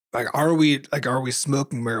are we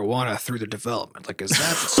smoking marijuana through the development? Like, is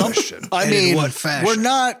that the question? I And mean, in what fashion? we're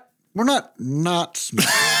not smoking.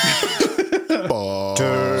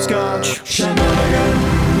 Scotch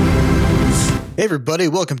shenanigans. Hey everybody,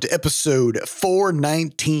 welcome to episode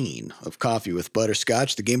 419 of Coffee with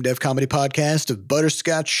Butterscotch, the game dev comedy podcast of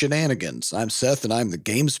Butterscotch Shenanigans. I'm Seth and I'm the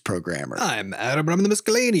games programmer. I'm Adam, and I'm the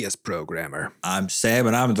miscellaneous programmer. I'm Sam,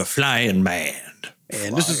 and I'm the flying man.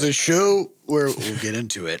 And this is a show where we'll get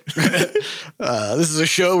into it. This is a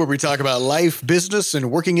show where we talk about life, business, and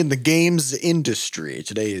working in the games industry.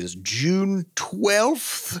 Today is June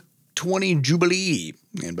 12th, 20 Jubilee.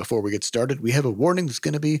 And before we get started, we have a warning there's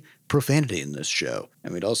going to be profanity in this show.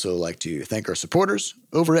 And we'd also like to thank our supporters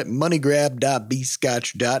over at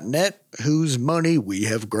moneygrab.bscotch.net, whose money we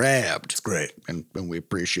have grabbed. It's great. And we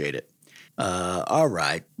appreciate it. All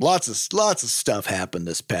right. Lots of stuff happened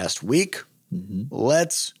this past week. Mm-hmm.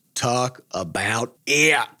 Let's talk about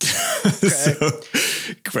it. Okay. So,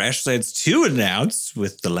 Crashlands 2 announced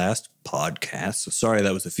with the last podcast. So sorry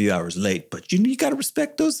that was a few hours late, but you got to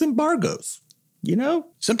respect those embargoes, you know?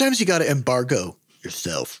 Sometimes you got to embargo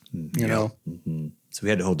yourself, you know? Mm-hmm. So we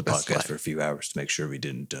had to hold the That's podcast life. for a few hours to make sure we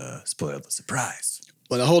didn't spoil the surprise.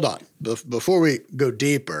 Well, now hold on. Before we go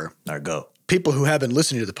deeper, Go. people who have been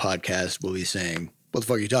listening to the podcast will be saying, what the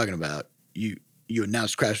fuck are you talking about? You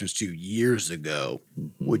announced Crashlands 2 years ago,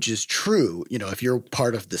 which is true, you know, if you're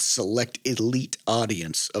part of the select elite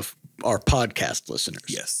audience of our podcast listeners.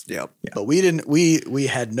 Yes. Yep. Yeah. But we didn't. We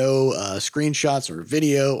had no screenshots or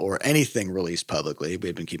video or anything released publicly. We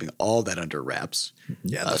had been keeping all that under wraps.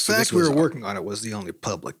 Yeah, the so fact this we was were our- working on it was the only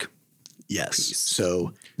public. Yes. piece.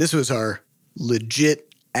 So this was our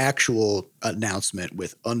legit, actual announcement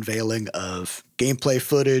with unveiling of gameplay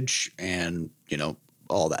footage and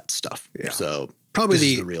all that stuff. Yeah. So Probably this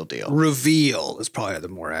is the the real deal. Reveal is probably the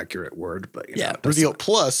more accurate word, but Yeah, that's Reveal fine.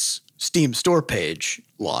 plus Steam store page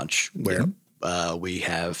launch where we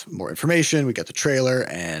have more information. We got the trailer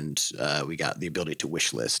and we got the ability to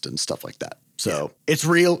wish list and stuff like that. So it's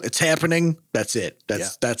real. It's happening. That's it.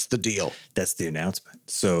 That's the deal. That's the announcement.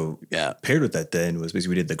 So Yeah. paired with that then was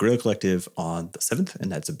basically we did the Guerrilla Collective on the 7th,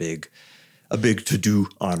 and that's a big to-do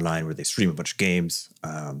online where they stream a bunch of games,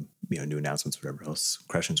 new announcements, whatever else.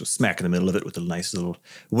 Crashlands was smack in the middle of it with a nice little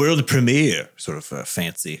world premiere, sort of a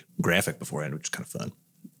fancy graphic beforehand, which is kind of fun.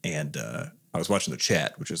 And I was watching the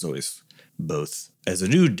chat, which is always both as a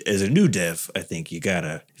new dev. I think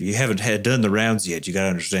if you haven't done the rounds yet, you got to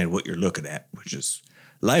understand what you're looking at, which is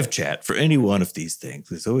live chat for any one of these things.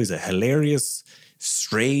 There's always a hilarious,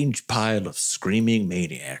 strange pile of screaming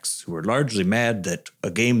maniacs who are largely mad that a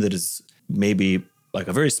game that is maybe like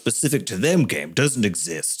a very specific to them game doesn't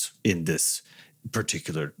exist in this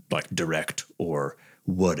particular like direct or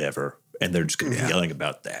whatever. And they're just going to be yelling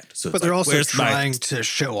about that. So But it's they're like, also where's trying to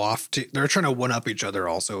show off. They're trying to one up each other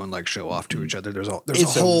also and like show off to each other. There's a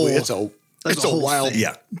whole wild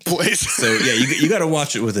Yeah. place. So yeah, you got to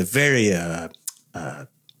watch it with a very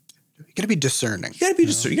You got to be discerning. you got to be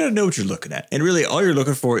just you got to know what you're looking at, and really all you're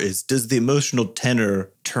looking for is does the emotional tenor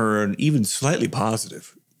turn even slightly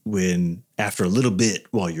positive when after a little bit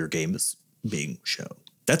while your game is being shown.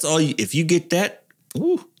 That's all. If you get that,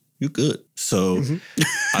 ooh, you're good. So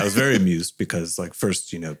I was very amused because like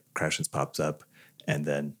first Crashlands pops up, and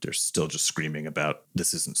then they're still just screaming about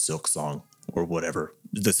this isn't Silk Song or whatever.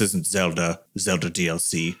 This isn't Zelda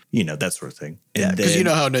DLC, that sort of thing. And Yeah, because then- you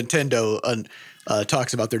know how Nintendo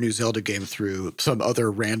talks about their new Zelda game through some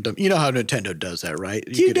other random. You know how Nintendo does that, right?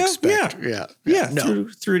 You know, Yeah.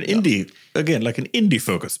 through an indie, again, like an indie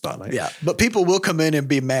focused spotlight. Yeah, but people will come in and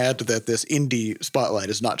be mad that this indie spotlight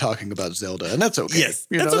is not talking about Zelda, and that's okay. Yes,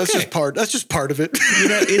 that's okay. just part of it.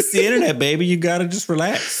 It's the internet, baby. You got to just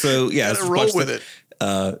relax. So yeah, Gotta let's roll watch with that.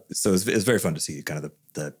 it. So it's very fun to see kind of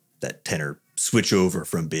that tenor switch over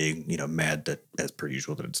from being mad that as per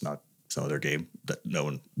usual that it's not some other game that no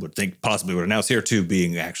one would think possibly would announce here to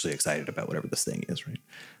being actually excited about whatever this thing is, right?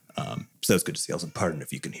 So it's good to see. Also, pardon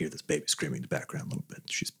if you can hear this baby screaming in the background a little bit.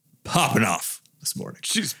 She's popping off this morning.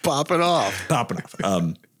 She's popping off. Popping off.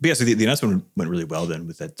 But yeah, so the announcement went really well then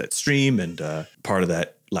with that stream, and part of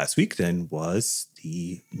that last week then was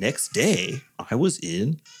the next day I was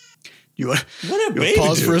in. You want What a to baby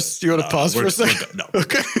pause do. for us? You want to pause for a second? No.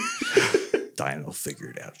 Okay. Diana will figure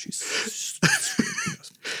it out. She's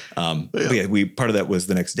but yeah, part of that was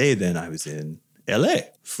the next day. Then I was in LA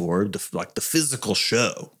for the physical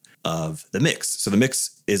show of the Mix. So the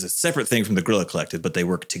Mix is a separate thing from the Guerrilla Collective, but they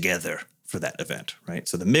work together for that event, right?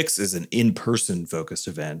 So the Mix is an in-person focused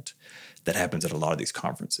event that happens at a lot of these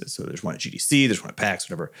conferences. So there's one at GDC, there's one at PAX,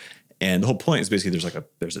 whatever. And the whole point is basically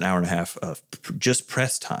there's an hour and a half of just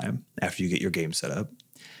press time after you get your game set up.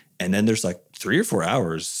 And then there's like 3 or 4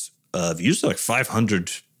 hours of usually like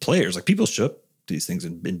 500 players. Like people show up to these things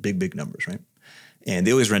in big numbers, right? And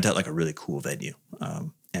they always rent out like a really cool venue.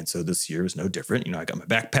 And so this year is no different. I got my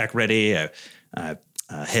backpack ready. I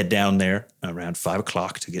head down there around 5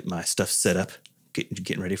 o'clock to get my stuff set up,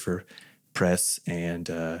 getting ready for press. And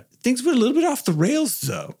things went a little bit off the rails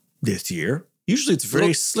though this year. Usually it's a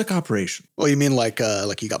very slick operation. Well, you mean like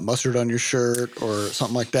you got mustard on your shirt or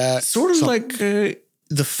something like that? Sort of like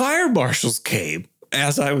the fire marshals came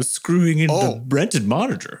as I was screwing in the rented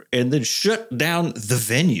monitor and then shut down the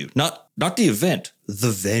venue. Not the event,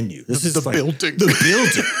 the venue. This is the building. The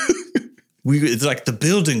building. It's like the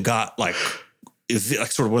building got like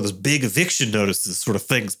sort of one of those big eviction notices sort of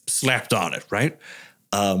things slapped on it, right?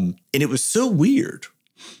 And it was so weird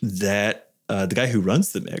that the guy who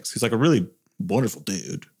runs the mix, who's like a really wonderful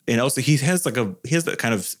dude. And also he has that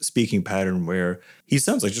kind of speaking pattern where he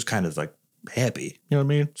sounds like just kind of like happy, you know what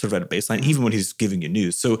I mean? Sort of at a baseline, even when he's giving you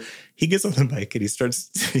news. So he gets on the mic and he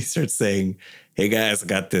starts saying, "Hey guys,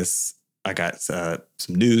 I got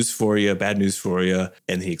some news for you, bad news for you." And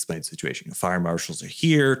then he explains the situation. Fire marshals are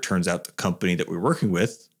here. Turns out the company that we're working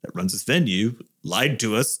with that runs this venue lied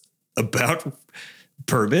to us about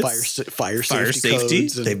permits, fire safety.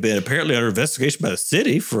 They've been apparently under investigation by the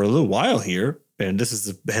city for a little while here. And this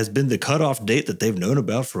has been the cutoff date that they've known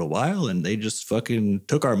about for a while. And they just fucking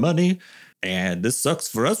took our money. And this sucks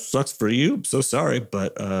for us, sucks for you. I'm so sorry,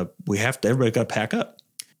 but everybody got to pack up.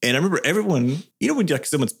 And I remember everyone, when like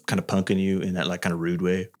someone's kind of punking you in that like kind of rude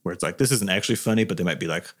way, where it's like, this isn't actually funny, but they might be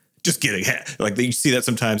like, just kidding. Like you see that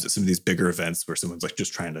sometimes at some of these bigger events where someone's like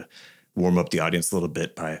just trying to warm up the audience a little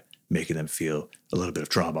bit by making them feel a little bit of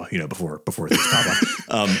trauma, before things pop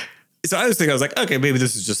up. So I was like, okay, maybe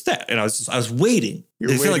this is just that. And I was waiting.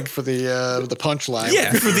 You're waiting for the punchline.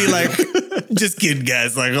 Yeah, for the like, just kidding,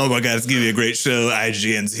 guys. Like, oh my God, it's gonna be a great show.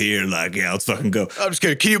 IGN's here. Like, yeah, let's fucking go. I'm just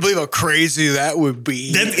kidding. Can you believe how crazy that would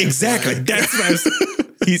be? Exactly. That's what I was.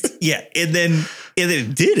 And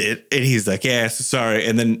then did it. And he's like, yeah, so sorry.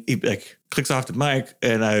 And then he like clicks off the mic,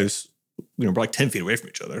 and I was, we're like 10 feet away from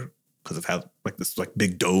each other because of how like this like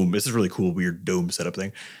big dome. This is really cool, weird dome setup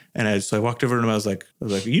thing. And I walked over to him. I was like,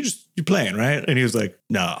 you playing, right? And he was like,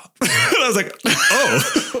 no. And I was like,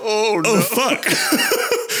 oh, fuck.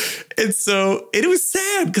 And it was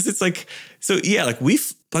sad because it's like, so yeah, like we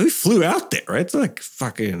flew out there, right? So like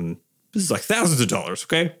fucking, this is like thousands of dollars,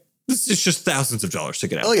 okay? This is just thousands of dollars to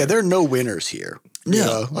get out. Oh yeah, there are no winners here.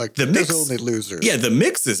 No, like there's only losers. Yeah, the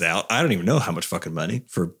mix is out. I don't even know how much fucking money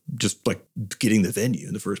for just like getting the venue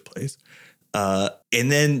in the first place.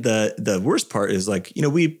 And then the worst part is like,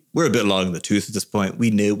 we're a bit long in the tooth at this point.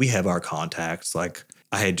 We have our contacts. Like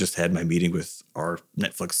I had just had my meeting with one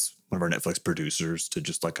of our Netflix producers to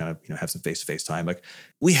just like kind of, have some face-to-face time. Like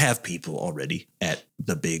we have people already at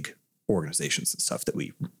the big organizations and stuff that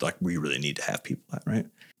we really need to have people at, right?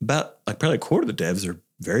 About like probably a quarter of the devs are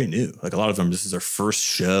very new. Like a lot of them, this is their first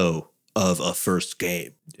show of a first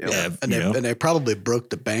game. Yeah. And they probably broke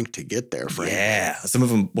the bank to get there. Yeah. Some of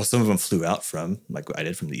them flew out from, like I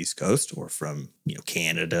did, from the East Coast or from,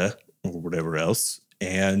 Canada or whatever else.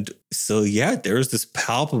 And so, yeah, there's this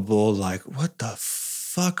palpable, like, what the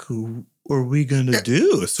fuck are we going to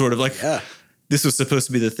do? Sort of like, this was supposed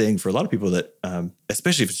to be the thing for a lot of people that,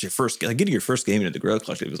 especially if it's your first, like getting your first game into the Grow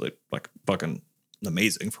Collective was like fucking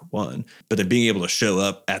amazing for one, but then being able to show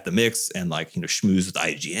up at the mix and like, schmooze with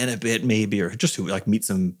IGN a bit maybe, or just meet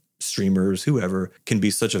some streamers, whoever, can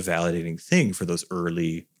be such a validating thing for those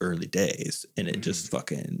early days. And it just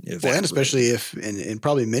fucking evaporated. Well, and especially if in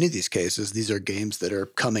probably many of these cases, these are games that are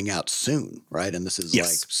coming out soon, right? And this is like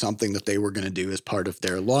something that they were going to do as part of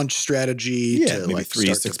their launch strategy. Yeah, to maybe like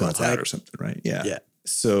 3-6 months out or something, right? Yeah. Yeah.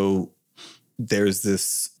 So there's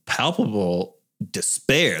this palpable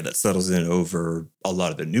despair that settles in over a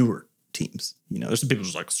lot of the newer teams. There's some people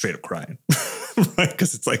just like straight up crying, right?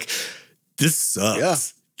 Because it's like, this sucks. Yeah.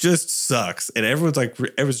 Just sucks. And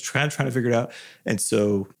everyone's trying to figure it out. And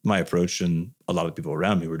so my approach and a lot of people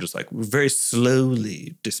around me were just like, we very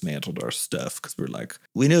slowly dismantled our stuff because we're like,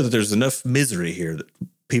 we know that there's enough misery here that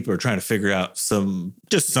people are trying to figure out something.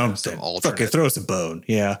 Fucking throw us a bone.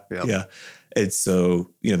 Yeah. Yep. Yeah. And so,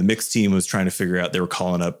 the mixed team was trying to figure out, they were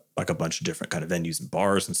calling up like a bunch of different kind of venues and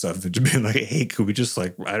bars and stuff, and just being like, hey, could we just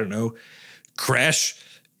like, I don't know, crash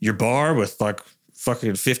your bar with like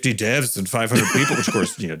fucking 50 devs and 500 people, which of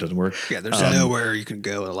course, doesn't work. Yeah, there's nowhere you can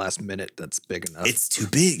go in the last minute that's big enough. It's too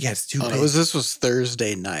big. Yeah, it's too big. This was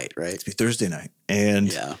Thursday night, right? It's Thursday night.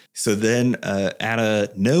 And so then out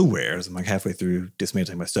of nowhere, as I'm like halfway through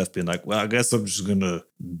dismantling my stuff, being like, well, I guess I'm just going to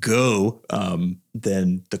go.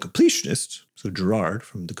 Then the completionist, so Gerard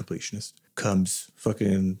from The Completionist, comes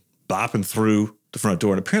fucking bopping through the front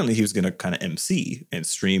door. And apparently he was going to kind of MC and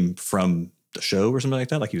stream from the show or something like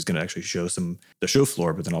that. Like he was going to actually show the show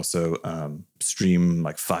floor, but then also stream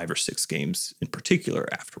like 5 or 6 games in particular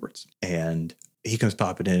afterwards. And he comes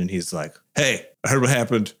popping in and he's like, hey, I heard what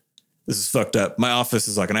happened. This is fucked up. My office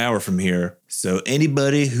is like an hour from here. So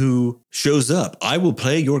anybody who shows up, I will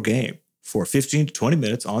play your game for 15 to 20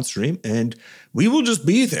 minutes on stream, and we will just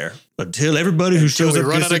be there until everybody who shows up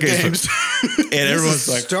run out of games. And everyone's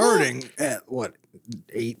like, starting at what,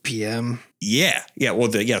 8 p.m. Yeah.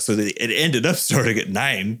 Well, so it ended up starting at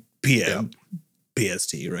 9 p.m.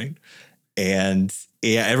 PST, right? And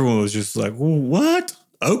yeah, everyone was just like, what?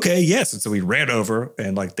 Okay, yes. And so we ran over,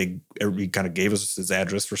 and like everybody kind of gave us his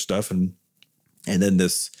address for stuff, and then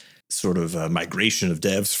this sort of migration of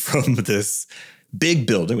devs from this big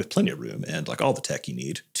building with plenty of room and like all the tech you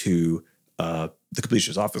need to the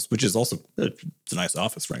completionist office, which is also it's a nice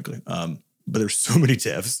office, frankly. But there's so many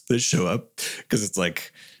devs that show up because it's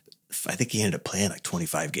like, I think he ended up playing like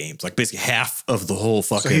 25 games, like basically half of the whole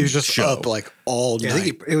fucking show. So he was just up like all night. I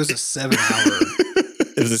think it was a 7-hour.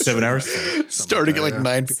 It was a 7 hours? Starting at like 9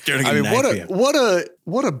 p.m. Starting at 9 p.m.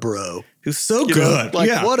 What a bro. Who's so good.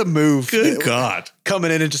 Like what a move. Good God.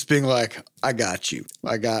 Coming in and just being like, I got you.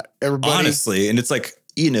 I got everybody. Honestly, and it's like,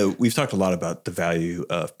 we've talked a lot about the value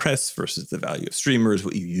of press versus the value of streamers,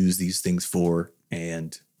 what you use these things for,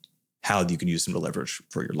 and how you can use them to leverage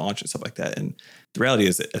for your launch and stuff like that. And the reality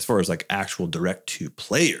is that as far as like actual direct to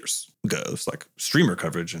players goes, like streamer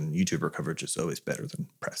coverage and YouTuber coverage is always better than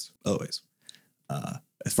press. Always.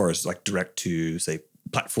 As far as like direct to say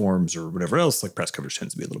platforms or whatever else, like press coverage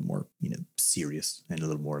tends to be a little more, serious and a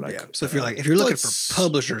little more like. Yeah. So if you're looking for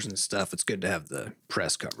publishers and stuff, it's good to have the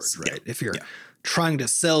press coverage, right? Yeah. If you're trying to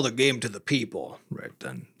sell the game to the people, right?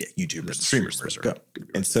 Then YouTubers and streamers are go.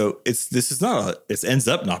 And so it ends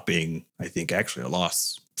up not being, I think, actually a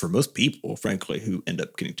loss for most people, frankly, who end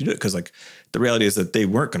up getting to do it. Because like the reality is that they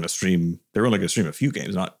weren't going to stream. They were only going to stream a few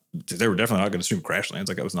games. They were definitely not going to stream Crashlands.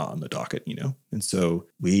 Like that was not on the docket, And so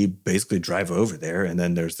we basically drive over there, and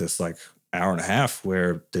then there's this like hour and a half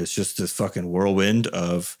where there's just this fucking whirlwind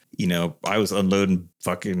of, I was unloading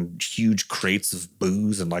fucking huge crates of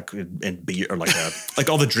booze and beer, or like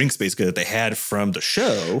all the drinks basically that they had from the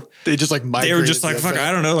show. They just like they were just like, fuck,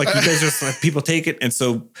 I don't know. Like you guys just like people take it. And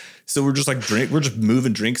so we're just like we're just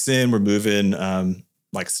moving drinks in. We're moving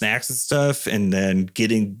like snacks and stuff, and then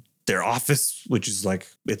getting their office, which is like,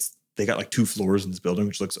 they got like 2 floors in this building,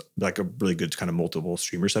 which looks like a really good kind of multiple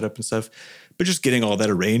streamer setup and stuff. But just getting all that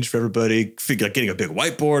arranged for everybody, getting a big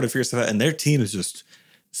whiteboard and figure stuff out. And their team is just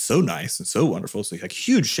so nice and so wonderful. So like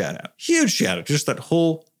huge shout out to just that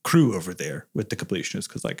whole crew over there with the completionists,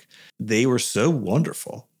 because like they were so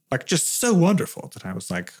wonderful. Like just so wonderful that I was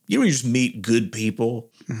like, you just meet good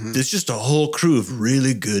people. Mm-hmm. There's just a whole crew of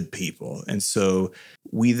really good people. And so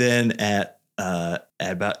we then at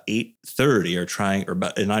about 8:30 or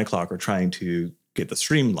about at 9 o'clock are trying to get the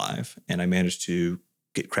stream live. And I managed to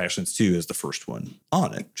get Crashlands 2 as the first one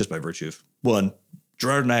on it, just by virtue of one,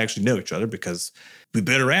 Gerard and I actually know each other because we've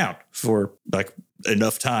been around for like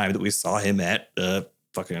enough time that we saw him at a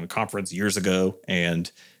fucking conference years ago.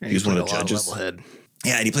 And he was one of the judges.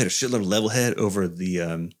 Yeah, and he played a shitload of Levelhead over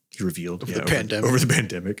the he revealed over the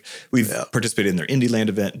pandemic. We've participated in their Indieland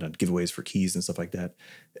event and done giveaways for keys and stuff like that.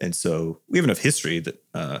 And so we have enough history that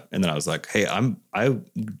and then I was like, hey, I'm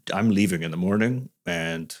leaving in the morning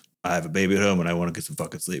and I have a baby at home and I want to get some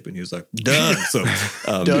fucking sleep. And he was like, done. So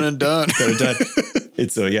done and done.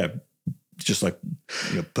 And so just like,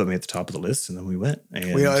 put me at the top of the list, and then we went.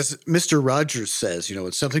 And as Mr. Rogers says,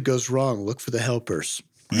 when something goes wrong, look for the helpers.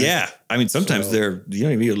 Right? Yeah. I mean, sometimes you don't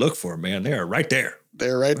even need to look for them, man. They are right there.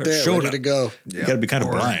 They're right there, ready to go. You got to be kind of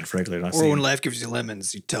blind, frankly. Or when life gives you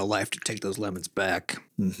lemons, you tell life to take those lemons back.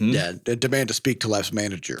 Mm-hmm. Yeah, demand to speak to life's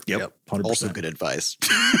manager. Yep. 100%. Also good advice.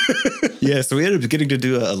 Yeah, so we ended up getting to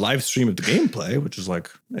do a live stream of the gameplay, which was like,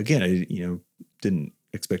 again, I didn't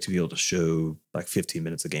expect to be able to show like 15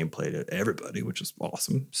 minutes of gameplay to everybody, which is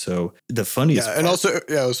awesome. So the funniest part, and also it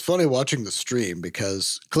was funny watching the stream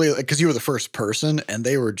because you were the first person and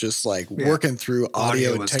they were just like working through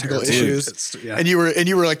audio and technical issues. And you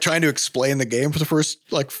were like trying to explain the game for the first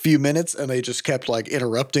like few minutes, and they just kept like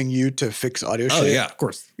interrupting you to fix audio shit. Oh yeah, of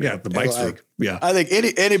course. Yeah, the mics were I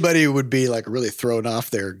think anybody would be like really thrown off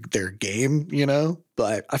their game,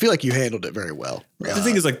 but I feel like you handled it very well. The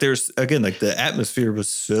thing is, like, there's again, like the atmosphere was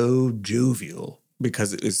so jovial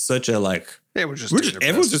because it was such a like, everyone's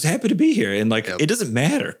just happy to be here, and like it doesn't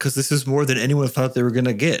matter because this is more than anyone thought they were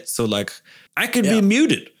gonna get. So like, I could be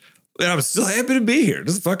muted, and I'm still happy to be here. It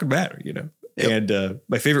doesn't fucking matter, Yep. And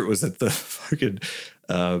my favorite was that the fucking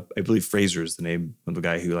I believe Fraser is the name of the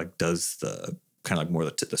guy who like does the kind of like more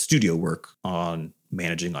the studio work on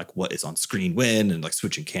managing like what is on screen when and like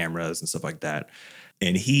switching cameras and stuff like that.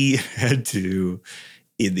 And he had to,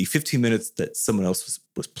 in the 15 minutes that someone else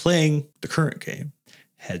was playing the current game,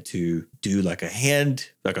 had to do like a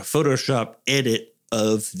Photoshop edit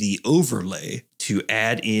of the overlay to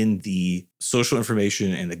add in the social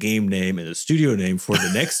information and the game name and the studio name for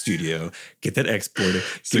the next studio, get that exported.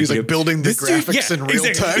 So he's like building the graphics in real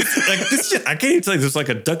time. Like this shit, I can't even tell you, there's like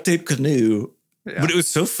a duct tape canoe. Yeah. But it was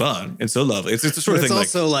so fun and so lovely. It's the sort of thing.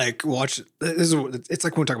 It's also like watch. It's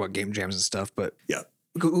like when we talk about game jams and stuff. But yeah,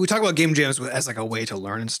 we talk about game jams as like a way to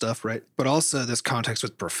learn and stuff, right? But also this context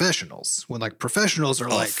with professionals, when like professionals are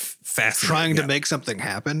like trying to make something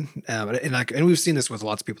happen, and we've seen this with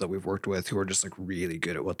lots of people that we've worked with who are just like really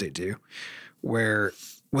good at what they do. Where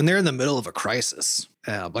when they're in the middle of a crisis,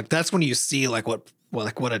 like that's when you see like what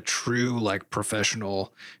a true like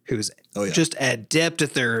professional who's just adept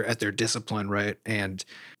at their discipline, right? And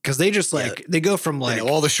because they just like they go from like they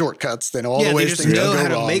know all the shortcuts, they know all the ways they just know how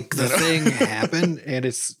to make the thing happen. And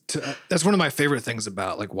that's one of my favorite things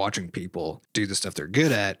about like watching people do the stuff they're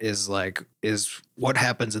good at is what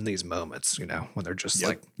happens in these moments, you know, when they're just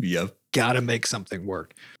gotta make something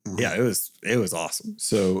work. Yeah, it was awesome.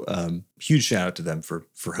 So huge shout out to them for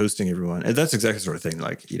hosting everyone. And that's exactly the sort of thing,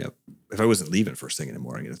 like, you know, if I wasn't leaving first thing in the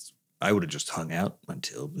morning, I would have just hung out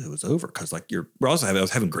until it was over. Cause like I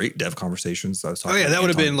was having great dev conversations. I was talking that would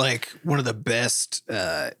have been like one of the best,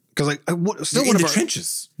 cause like still one of our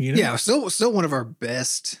trenches, you know? Yeah. Still one of our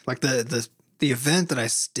best, like the event that I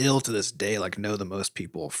still to this day, like know the most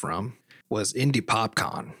people from was Indie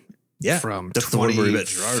PopCon. Yeah. From that's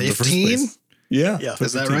 2015. Yeah.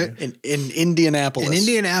 Is that right? In Indianapolis. In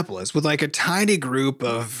Indianapolis with like a tiny group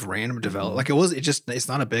of random developers. Like it's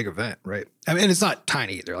not a big event, right? I mean, it's not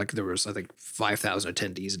tiny either. Like there was, I think, 5,000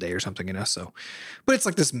 attendees a day or something, you know? So, but it's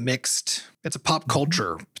like this mixed, it's a pop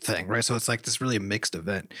culture thing, right? So it's like this really mixed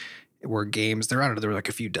event where games, there were like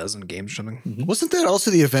a few dozen games or something. Mm-hmm. Wasn't that also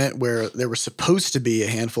the event where there was supposed to be a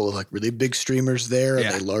handful of like really big streamers there and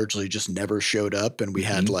they largely just never showed up, and we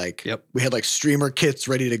had like streamer kits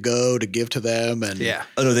ready to go to give to them, and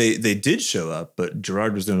oh no, they did show up, but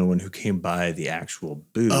Gerard was the only one who came by the actual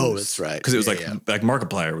booth. Oh, that's right, because it was like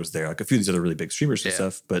Markiplier was there, like a few of these other really big streamers and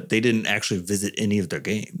stuff, but they didn't actually visit any of their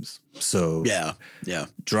games. So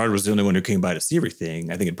Gerard was the only one who came by to see everything.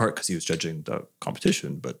 I think in part because he was judging the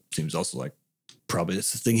competition, but seems also like probably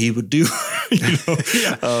it's the thing he would do, you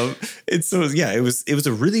know. And so it was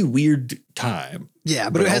a really weird time. Yeah,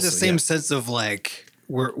 but it had the same sense of like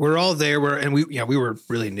we're all there. We were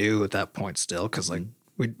really new at that point still because like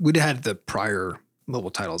we'd had the prior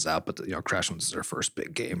mobile titles out, but Crash was our first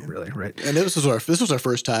big game, really, right? And this was our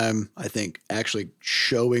first time, I think, actually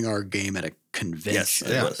showing our game at a convention.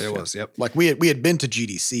 Yes, it was. Yep. Like we had been to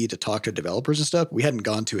GDC to talk to developers and stuff. We hadn't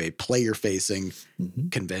gone to a player-facing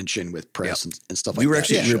convention with press and stuff like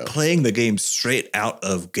that. We were playing the game straight out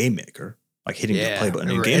of Game Maker, like hitting the play button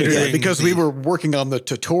in Game Maker. Because we were working on the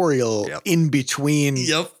tutorial in between.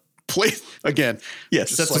 Play again.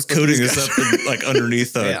 Yes, Seth was coding this up like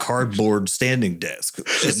underneath a cardboard standing desk.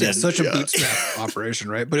 Such a bootstrap operation,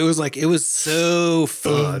 right? But it was so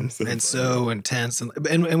fun and so intense,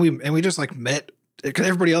 and we just like met because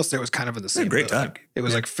everybody else there was kind of in the same great time. Like, it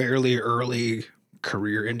was like fairly early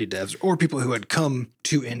career indie devs or people who had come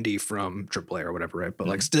to indie from AAA or whatever, right? But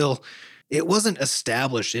like still, it wasn't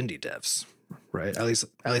established indie devs. Right. At least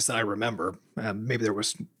that I remember. Maybe there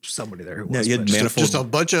was somebody there who was. You had just a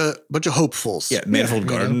bunch of hopefuls. Yeah, Manifold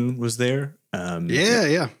Garden was there.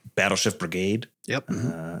 Battleship Brigade. Yep.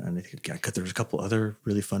 And I think there was a couple other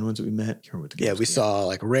really fun ones that we met. Can't remember what the games we saw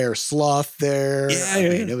like Rare Sloth there. I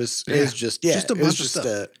mean, it was just a bunch of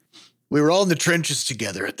stuff. We were all in the trenches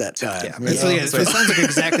together at that time. Yeah. It sounds like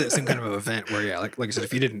exactly the same kind of event where like I said,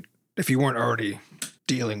 if you weren't already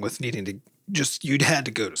dealing with needing to. You'd had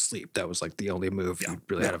to go to sleep. That was like the only move you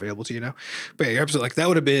really had available to you. But you're absolutely like that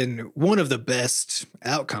would have been one of the best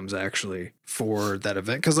outcomes actually for that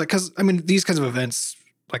event. Because I mean these kinds of events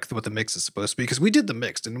like what the mix is supposed to be. Because we did the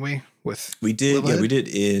mix, didn't we? We did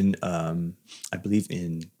in I believe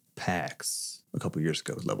in PAX a couple years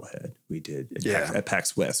ago with Levelhead. We did at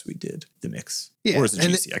PAX West. We did the mix. Yeah, or was it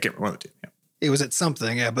GC? I can't remember what it did. Yeah. It was at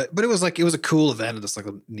something, but it was a cool event and it's like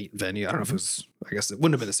a neat venue. I don't know if it was. I guess it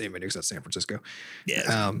wouldn't have been the same venue because that's San Francisco.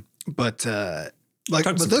 Yeah. But Like,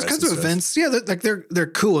 but those kinds of events, yeah, they're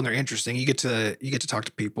cool and they're interesting. You get to talk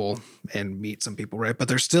to people and meet some people, right? But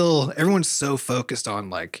they're still, everyone's so focused on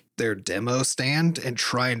like their demo stand and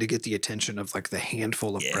trying to get the attention of like the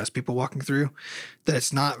handful of press people walking through, that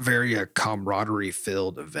it's not very a camaraderie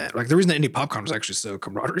filled event. Like the reason that Indie PopCon was actually so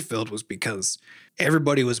camaraderie filled was because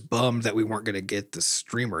everybody was bummed that we weren't going to get the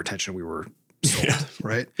streamer attention we were sold,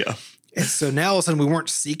 right? Yeah. And so now all of a sudden we weren't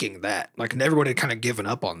seeking that. Like everybody had kind of given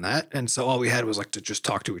up on that. And so all we had was like to just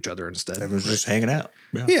talk to each other instead. Everyone's just hanging out.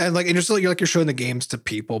 Yeah. And you're showing the games to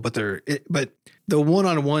people, but but the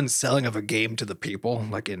one-on-one selling of a game to the people,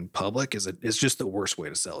 like in public, is just the worst way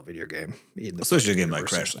to sell a video game. Especially a game like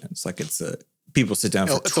Crashlands. Like people sit down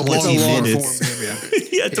for it's 20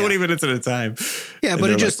 minutes. Yeah, 20 minutes at a time. Yeah, but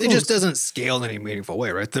it just doesn't scale in any meaningful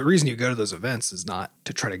way, right? The reason you go to those events is not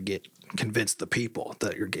to try to convince the people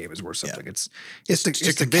that your game is worth something. Yeah. It's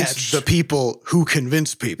to convince the people who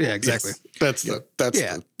convince people. Yeah, exactly. Yes.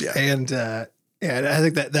 And I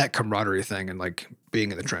think that camaraderie thing and like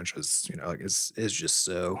being in the trenches, is just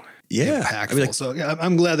so impactful. I mean, so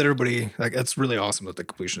I'm glad that everybody, like, it's really awesome that the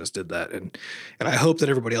Completionists did that, and I hope that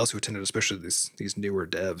everybody else who attended, especially these newer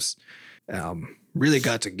devs, really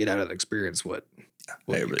got to get out of the experience what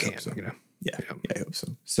I you really can. Hope so. Yeah, I hope so.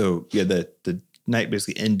 So the night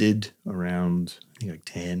basically ended around I think like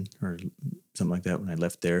 10 or something like that when I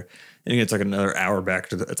left there. And it's like another hour back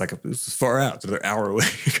to it was far out. It's another hour away.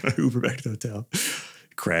 Gotta Uber back to the hotel,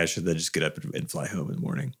 crash, and then just get up and fly home in the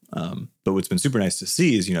morning. But what's been super nice to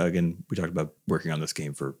see is, again, we talked about working on this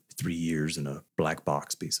game for 3 years in a black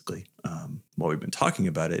box, basically. While we've been talking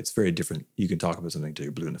about it, it's very different. You can talk about something till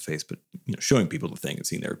you're blue in the face, but showing people the thing and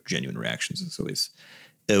seeing their genuine reactions is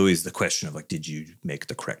always the question of like, did you make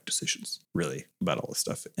the correct decisions really about all this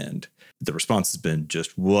stuff? And the response has been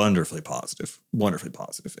just wonderfully positive.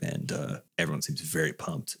 And everyone seems very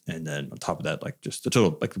pumped. And then on top of that, like just the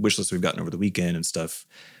total like wish list we've gotten over the weekend and stuff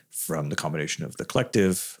from the combination of the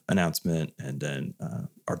collective announcement and then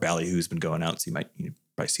our ballyhoo's been going out. So you might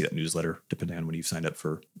probably see that newsletter depending on when you've signed up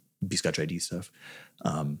for B-Scotch ID stuff.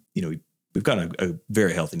 We've gotten a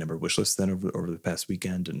very healthy number of wish lists then over the past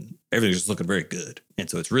weekend, and everything's just looking very good. And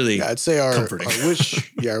so it's really I'd say our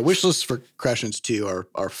wish lists for Crashlands 2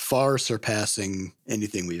 are far surpassing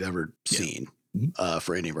anything we've ever seen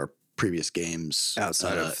for any of our previous games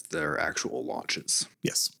outside of their actual launches.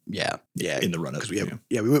 Yes. Yeah. In the run up.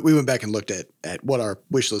 We went back and looked at what our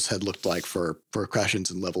wish list had looked like for Crashlands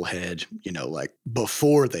and Levelhead, like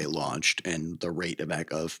before they launched and the rate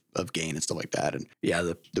of gain and stuff like that. And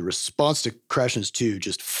the response to Crashlands 2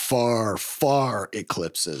 just far, far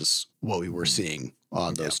eclipses what we were seeing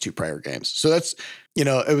on those two prior games. So that's,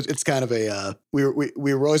 it's kind of a, we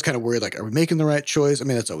were always kind of worried, like, are we making the right choice? I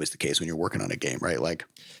mean, that's always the case when you're working on a game, right? Like,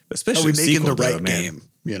 especially are we making the right game?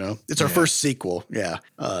 It's our first sequel. Yeah.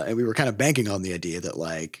 And we were kind of banking on the idea that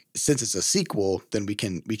like, since it's a sequel, then we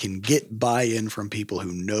can get buy-in from people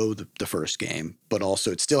who know the first game, but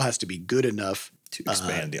also it still has to be good enough to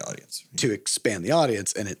expand the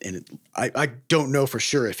audience. And I don't know for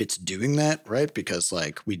sure if it's doing that, right? Because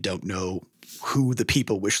like, we don't know who the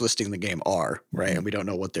people wishlisting the game are, right? And we don't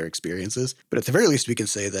know what their experience is, but at the very least we can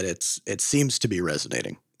say that it seems to be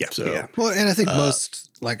resonating. Well, and I think most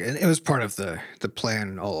and it was part of the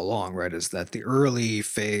plan all along, right? Is that the early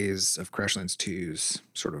phase of Crashlands 2's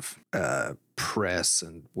sort of press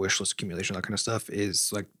and wishlist accumulation, that kind of stuff,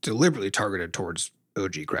 is like deliberately targeted towards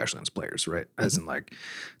OG Crashlands players, right? As in like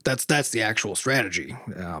that's the actual strategy.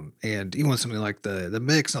 And even with something like the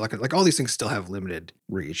mix, like all these things still have limited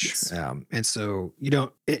reach. Yes. And so you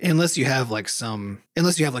don't, unless you have like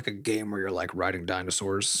a game where you're like riding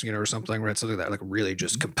dinosaurs, or something, right? Something that like really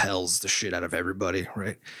just compels the shit out of everybody,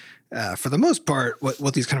 right? For the most part,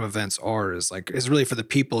 what these kind of events are is really for the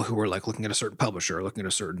people who are like looking at a certain publisher, looking at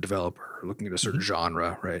a certain developer, looking at a certain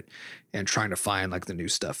genre, right, and trying to find like the new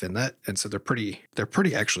stuff in that. And so they're pretty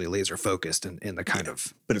actually laser focused in the kind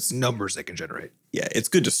of numbers they can generate. Yeah, it's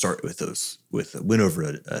good to start with a win over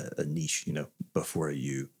a niche, before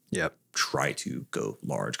you try to go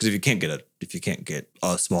large. Because if you can't get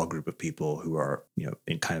a small group of people who are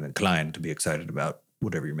kind of inclined to be excited about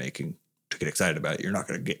whatever you're making, to get excited about it, you're not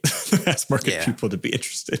going to get mass market people to be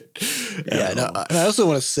interested. And I also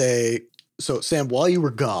want to say, so Sam, while you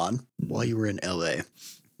were gone, while you were in LA,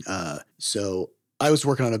 so I was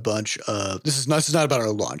working on a bunch of, this is not about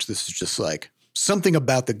our launch. This is just like something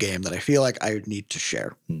about the game that I feel like I need to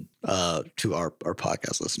share to our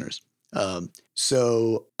podcast listeners.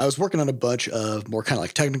 So I was working on a bunch of more kind of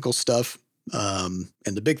like technical stuff. And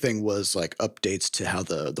the big thing was like updates to how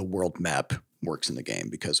the world map works in the game,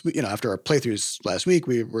 because we, after our playthroughs last week,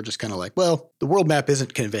 we were just kind of like, well, the world map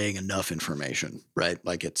isn't conveying enough information, right?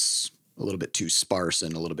 Like it's a little bit too sparse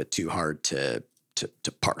and a little bit too hard to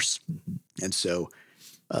parse. And so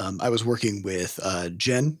I was working with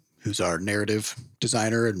Jen, who's our narrative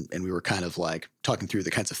designer, and we were kind of like talking through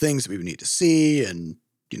the kinds of things that we would need to see and,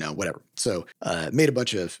 whatever. So made a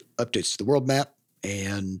bunch of updates to the world map,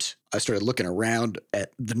 and I started looking around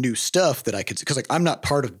at the new stuff that I could see, because like I'm not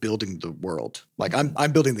part of building the world. Like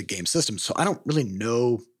I'm building the game system, so I don't really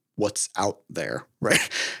know what's out there, right?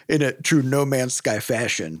 In a true No Man's Sky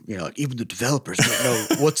fashion, like even the developers don't know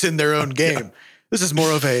what's in their own game. This is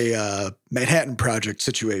more of a Manhattan Project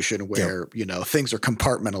situation where, things are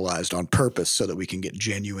compartmentalized on purpose so that we can get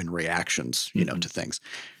genuine reactions, to things.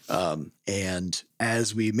 And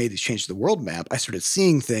as we made these changes to the world map, I started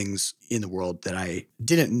seeing things in the world that I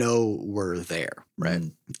didn't know were there, right?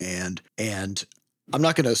 And I'm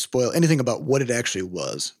not going to spoil anything about what it actually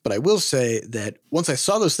was, but I will say that once I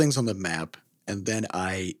saw those things on the map, and then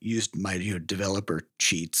I used my developer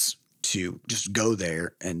cheats to just go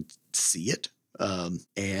there and see it.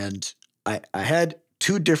 And I had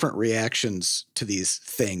two different reactions to these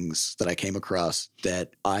things that I came across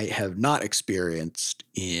that I have not experienced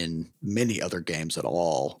in many other games at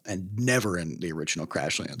all, and never in the original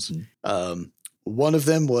Crashlands. One of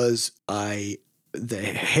them was the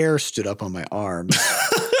hair stood up on my arms.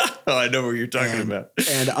 Oh, I know what you're talking about.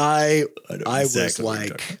 And I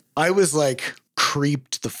was like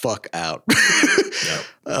creeped the fuck out.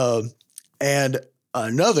 And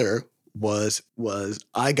another was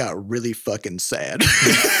I got really fucking sad.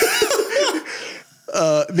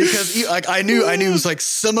 Because I knew it was like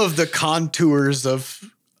some of the contours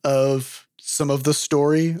of some of the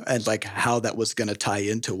story and like how that was going to tie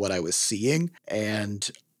into what I was seeing.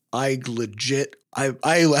 And I had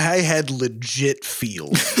legit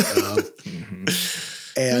feels.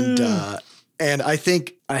 And I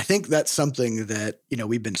think that's something that,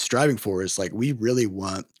 we've been striving for, is like, we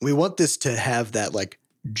want this to have that like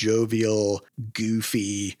jovial,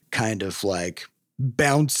 goofy kind of like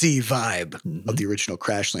bouncy vibe of the original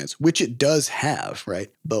Crashlands, which it does have,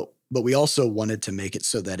 right? But we also wanted to make it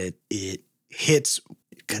so that it hits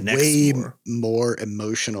way more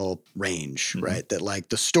emotional range, right? That like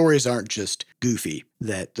the stories aren't just goofy,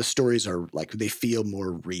 that the stories are like, they feel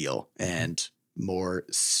more real and more,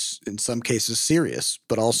 in some cases, serious,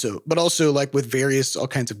 but also like with all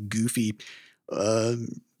kinds of goofy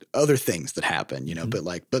other things that happen,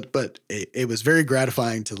 but it was very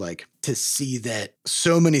gratifying to see that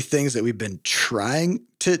so many things that we've been trying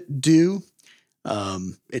to do,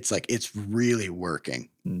 it's really working,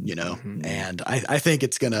 and I think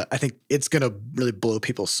it's gonna really blow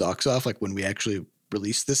people's socks off, like when we actually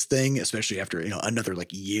release this thing, especially after, another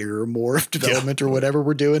like year or more of development or whatever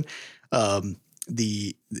we're doing.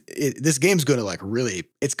 This game's going to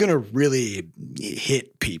it's going to really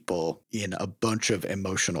hit people in a bunch of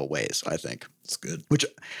emotional ways, I think. That's good. Which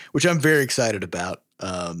I'm very excited about.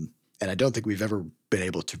 And I don't think we've ever been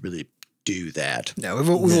able to really do that. No, we've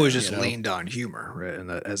always just leaned on humor, right? And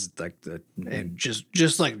and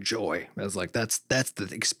just like joy, as like that's the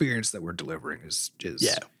experience that we're delivering is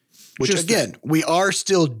Which again, we are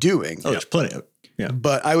still doing. Oh, there's plenty of it. Yeah.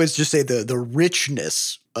 But I would just say the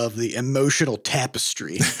richness of the emotional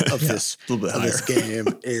tapestry of this game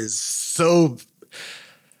is so.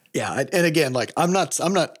 Yeah, and again, like I'm not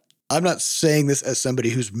saying this as somebody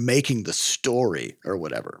who's making the story or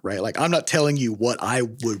whatever, right? Like I'm not telling you what I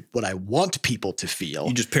want people to feel.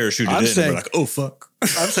 You just parachuted in and we're like, oh fuck.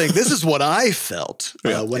 I'm saying this is what I felt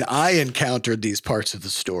when I encountered these parts of the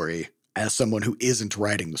story as someone who isn't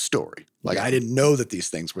writing the story. Like I didn't know that these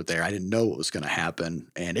things were there. I didn't know what was going to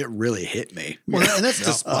happen, and it really hit me. Well, and that's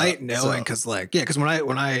despite knowing, because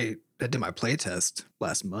when I did my play test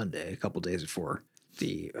last Monday, a couple days before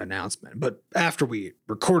the announcement, but after we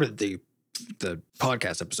recorded the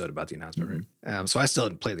podcast episode about the announcement, right? So I still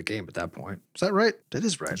didn't play the game at that point. Is that right? That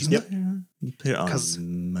is right. Yep. You played it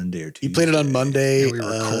on Monday or Tuesday. You played it on Monday. And we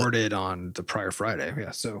recorded on the prior Friday.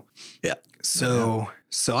 Yeah. So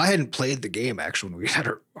I hadn't played the game actually when we had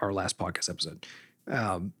our last podcast episode.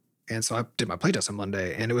 And so I did my playtest on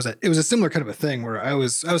Monday, and it was a similar kind of a thing where I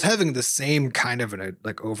was having the same kind of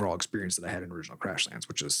overall experience that I had in original Crashlands,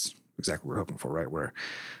 which is exactly what we're hoping for, right? Where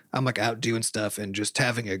I'm like out doing stuff and just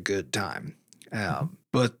having a good time.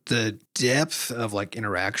 But the depth of like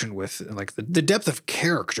interaction with like the depth of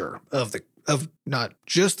character of not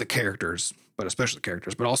just the characters, but especially the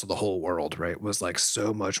characters, but also the whole world, right, was like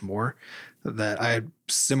so much more that I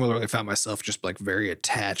similarly found myself just like very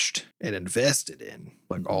attached and invested in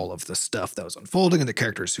like all of the stuff that was unfolding and the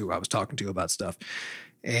characters who I was talking to about stuff.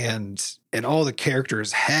 And all the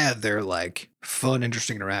characters had their like fun,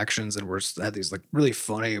 interesting interactions and had these like really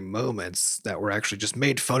funny moments that were actually just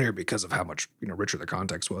made funnier because of how much, richer the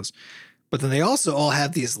context was. But then they also all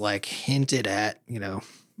had these like hinted at,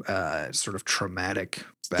 sort of traumatic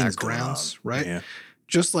backgrounds, right? Yeah.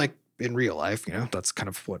 Just like in real life, that's kind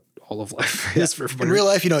of what all of life is for everybody. In real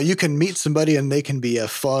life, you can meet somebody and they can be a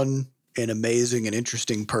fun and amazing and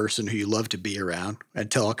interesting person who you love to be around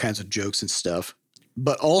and tell all kinds of jokes and stuff.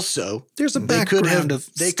 But also, there's a background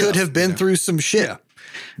they could have been through some shit.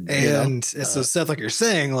 Yeah. And so Seth, like you're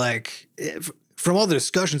saying, like from all the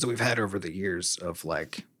discussions that we've had over the years of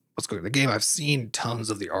like what's going on in the game, I've seen tons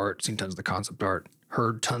of the art, seen tons of the concept art,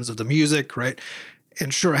 heard tons of the music, right?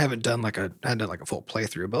 And sure, I haven't done like a full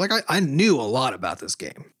playthrough, but like I knew a lot about this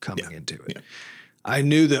game coming into it. Yeah. I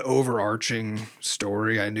knew the overarching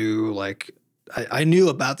story. I knew like I knew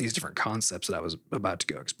about these different concepts that I was about to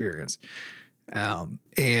go experience.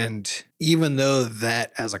 And even though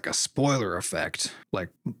that as like a spoiler effect, like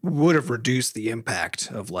would have reduced the impact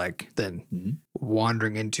of like then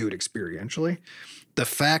wandering into it experientially, the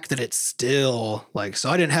fact that it's still like, so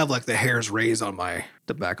I didn't have like the hairs raised on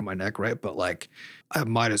the back of my neck, right? But like I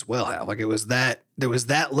might as well have. Like there was that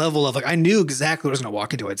level of like I knew exactly what I was going to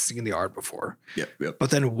walk into. I'd seen the art before. Yep. But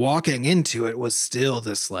then walking into it was still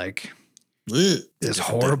this like this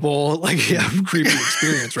horrible like creepy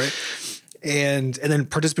experience, right? And then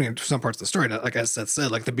participating in some parts of the story, like as Seth said,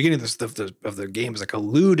 like the beginning of the game is like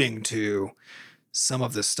alluding to some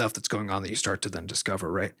of this stuff that's going on that you start to then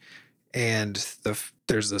discover, right? And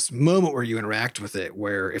there's this moment where you interact with it,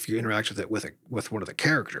 where if you interact with it with one of the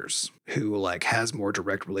characters who like has more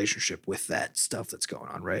direct relationship with that stuff that's going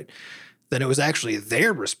on, right? Then it was actually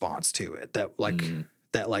their response to it that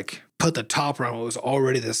like put the top on what was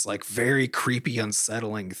already this like very creepy,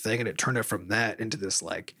 unsettling thing, and it turned it from that into this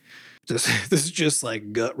like this just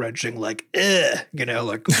like gut wrenching like thing.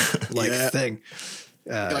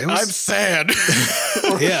 I'm sad.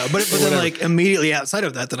 Yeah, but then like immediately outside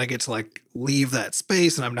of that, then I get to like leave that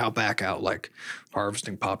space, and I'm now back out like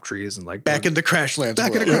harvesting pop trees and like back in the Crashlands.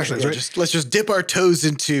 Right? Let's just dip our toes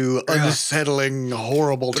into unsettling,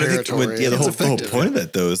 horrible territory. The whole point of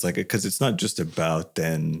that though is like because it's not just about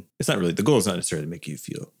then. It's not really the goal is not necessarily to make you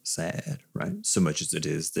feel sad, right? So much as it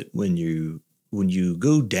is that when you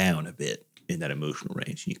go down a bit in that emotional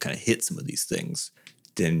range and you kind of hit some of these things,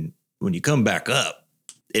 then when you come back up,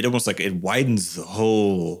 it almost like it widens the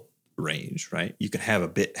whole range, right? You can have a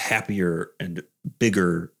bit happier and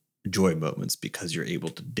bigger joy moments because you're able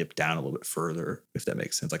to dip down a little bit further, if that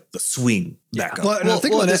makes sense. Like the swing back up. Well, I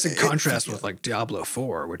think about this in contrast with like Diablo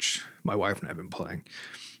 4, which my wife and I have been playing.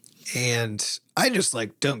 And I just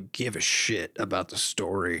like don't give a shit about the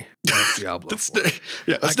story of Diablo 4.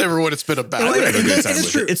 That's never what it's been about.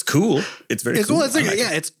 It's cool. It's very cool.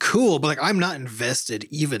 It's cool, but like I'm not invested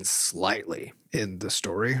even slightly in the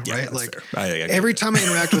story, right? Like every time I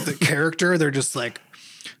interact with the character, they're just like,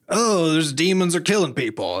 oh, there's demons are killing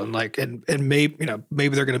people, and like, and maybe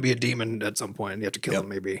they're going to be a demon at some point, and you have to kill them,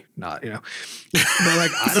 maybe not, But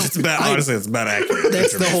like, it's about accurate.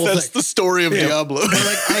 That's the whole. That's the story of Diablo. But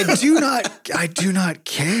like, I do not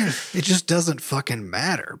care. It just doesn't fucking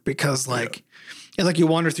matter because like. And like you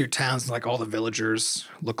wander through towns and like all the villagers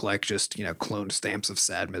look like just, cloned stamps of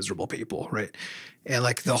sad, miserable people, right? And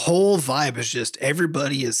like the whole vibe is just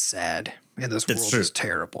everybody is sad and this world is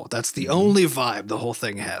terrible. That's the only vibe the whole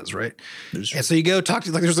thing has, right? And so you go talk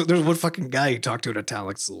to like there's one fucking guy you talk to in a town,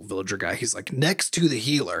 like this little villager guy. He's like next to the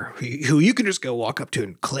healer who you can just go walk up to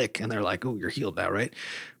and click and they're like, oh, you're healed now, right?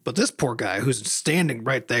 But this poor guy who's standing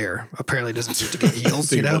right there apparently doesn't seem to get healed,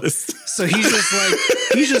 So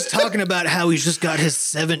he's just talking about how he's just got his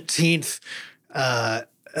 17th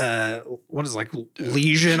what is like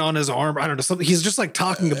lesion on his arm. I don't know, something. He's just like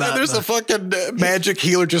talking about there's a fucking magic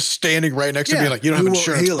healer just standing right next to me like, you don't have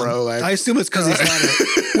insurance, bro. Like, I assume it's because he's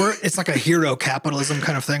not it's like a hero capitalism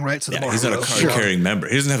kind of thing, right? So he's not a card-carrying member.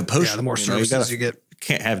 He doesn't have a potion. Yeah, the more services you get. You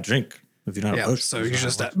can't have a drink. If you don't have a potion, so you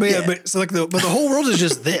just but so like the whole world is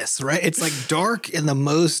just this, right? It's like dark in the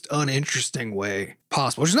most uninteresting way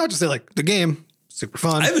possible. Which is not to say like the game super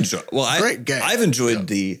fun. I've enjoyed. Great game. I've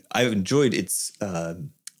enjoyed its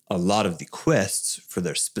a lot of the quests for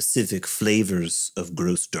their specific flavors of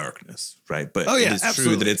gross darkness, right? But it is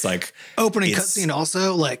true that it's like opening cutscene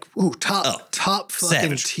also like top fucking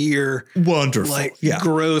savage. Tier, wonderful, like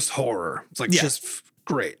gross horror. It's like just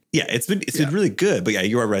great. Yeah, it's been really good. But yeah,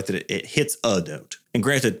 you are right that it hits a note, and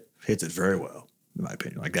granted, hits it very well. In my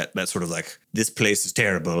opinion, like that sort of like this place is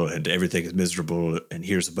terrible and everything is miserable, and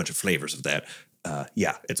here's a bunch of flavors of that.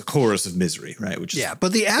 it's a chorus of misery, right? Which is,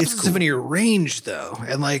 but the absence of any range, though,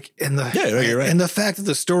 and like you're right. And the fact that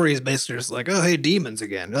the story is basically just like, oh, hey, demons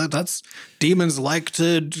again. That's demons like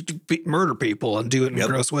to murder people and do it in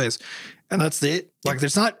gross ways, and that's it. Like,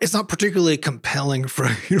 it's not particularly compelling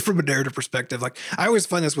from a narrative perspective. Like, I always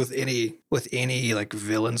find this with any like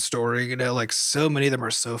villain story, you know, like so many of them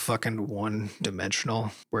are so fucking one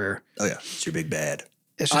dimensional. Where it's your big bad.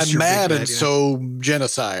 I'm mad and so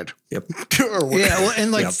genocide. Yep.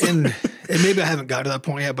 And like and maybe I haven't got to that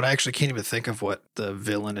point yet, but I actually can't even think of what the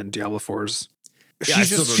villain in Diablo 4's.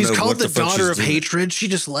 She's called the daughter of hatred. She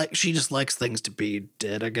just likes things to be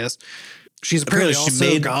dead, I guess. She's apparently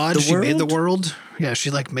also God. She made the world. Yeah,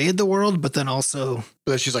 she like made the world, but then also.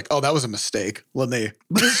 But she's like, oh, that was a mistake. But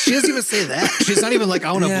she doesn't even say that. She's not even like,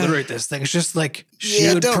 I want to obliterate this thing. It's just like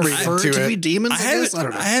she would prefer to be demons. I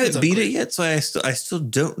don't know. I haven't beat it yet, so I still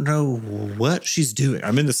don't know what she's doing.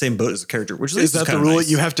 I'm in the same boat as the character. Which is that the rule? Nice.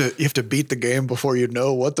 You have to beat the game before you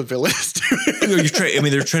know what the villain is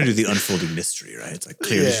doing. They're trying to do the unfolding mystery, right? It's like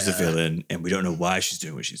clearly she's a villain, and we don't know why she's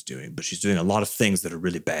doing what she's doing, but she's doing a lot of things that are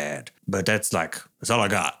really bad. But that's all I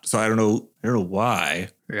got. So I don't know why.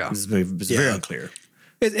 Yeah, it's very unclear.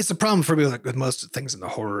 It's a problem for me with most things in the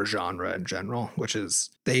horror genre in general, which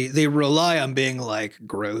is they rely on being like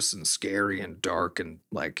gross and scary and dark and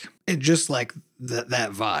like just like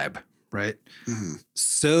that vibe, right? Mm-hmm.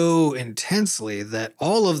 So intensely that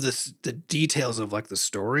all of the details of like the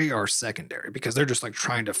story are secondary because they're just like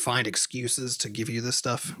trying to find excuses to give you this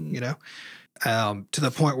stuff, you know? To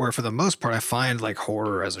the point where for the most part, I find like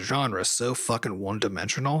horror as a genre so fucking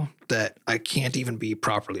one-dimensional that I can't even be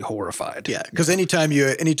properly horrified. Yeah, because anytime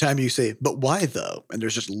you say, but why though? And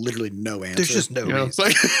there's just literally no answer. There's just no reason.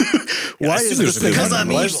 Like, why is this thing? Because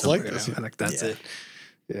I'm evil. Like this. I think that's it.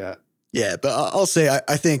 Yeah. Yeah, but I'll say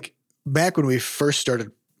I think back when we first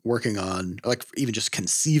started working on, like even just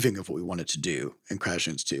conceiving of what we wanted to do in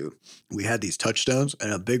Crashlands 2, we had these touchstones,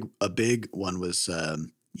 and a big one was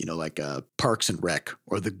like Parks and Rec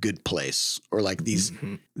or The Good Place or like these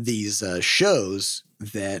shows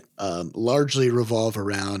that largely revolve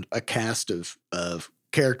around a cast of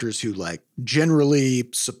characters who like generally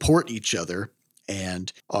support each other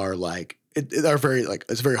and are like are very like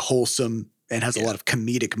it's very wholesome and has a lot of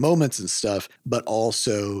comedic moments and stuff, but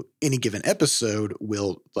also any given episode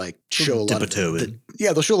will like show a lot of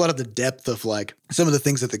they'll show a lot of the depth of like some of the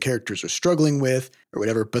things that the characters are struggling with or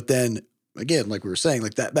whatever. But then again, like we were saying,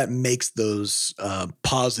 like that makes those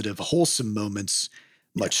positive, wholesome moments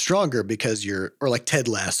much stronger because or like Ted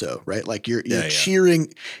Lasso, right? Like you're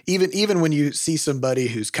cheering even when you see somebody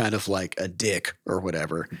who's kind of like a dick or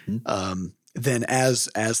whatever. Mm-hmm. Then as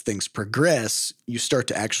things progress, you start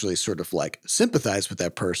to actually sort of like sympathize with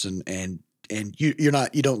that person and you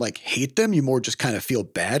don't like hate them. You more just kind of feel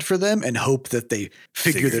bad for them and hope that they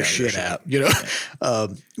figure their shit out, you know,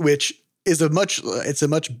 which is a much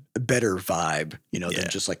better vibe, you know, than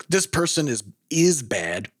just like this person is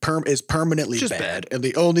bad, is permanently bad, and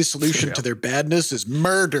the only solution to their badness is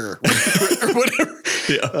murder or whatever.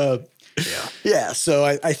 So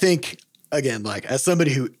I think again, like as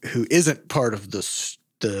somebody who isn't part of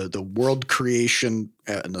the world creation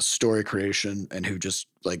and the story creation, and who just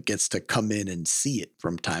like gets to come in and see it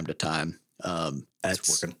from time to time.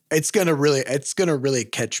 It's gonna really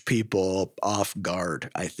catch people off guard,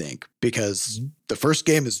 I think, because the first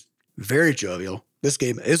game is very jovial. This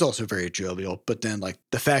game is also very jovial, but then like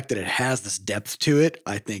the fact that it has this depth to it,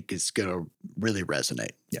 I think is gonna really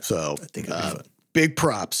resonate. Yeah. So I think big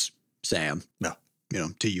props, Sam. No, you know,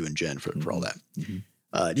 to you and Jen for all that. Mm-hmm.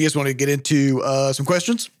 Do you guys want to get into some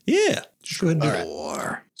questions? Yeah. Sure.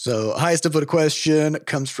 Right. So highest upvoted question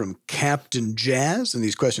comes from Captain Jazz, and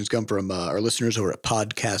these questions come from our listeners over at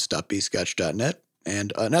podcast.bscotch.net.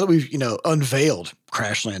 And now that we've, unveiled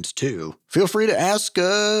Crashlands 2, feel free to ask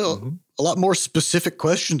a lot more specific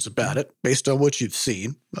questions about it based on what you've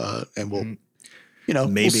seen. And we'll, maybe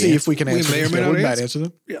we'll see if we can answer them. We might answer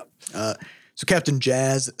them. Yeah. So Captain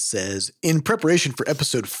Jazz says, in preparation for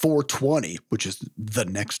episode 420, which is the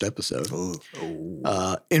next episode,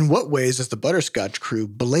 in what ways is the Butterscotch crew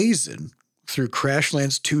blazing through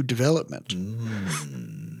Crashlands 2 development?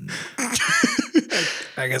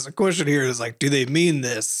 I guess the question here is like, do they mean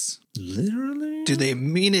this literally? Do they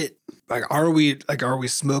mean it? Like, are we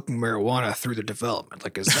smoking marijuana through the development?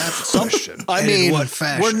 Like, is that the question? I mean, in what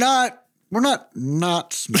fashion? We're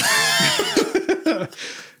not smoking.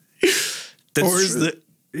 I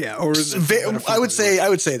would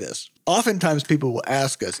say this. Oftentimes people will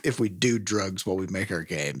ask us if we do drugs while we make our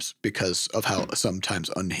games because of how sometimes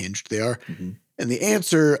unhinged they are. Mm-hmm. And the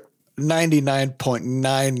answer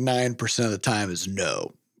 99.99% of the time is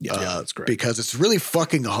no. that's correct. Because it's really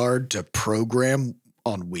fucking hard to program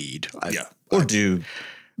on weed.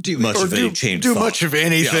 Do much of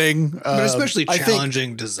anything. But especially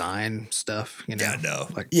challenging design stuff, you know.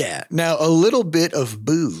 Yeah, no. Now a little bit of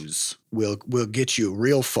booze will get you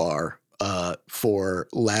real far for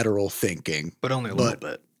lateral thinking, but only a little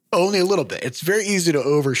bit. Only a little bit. It's very easy to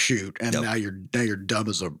overshoot, and now you're dumb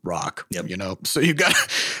as a rock. You know, so you got.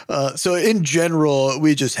 So in general,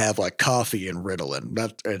 we just have like coffee and Ritalin.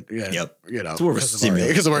 You know,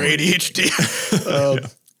 because of our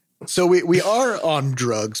ADHD. So we are on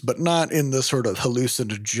drugs, but not in the sort of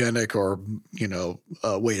hallucinogenic or, you know,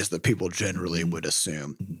 ways that people generally would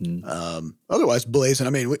assume. Otherwise, blazing.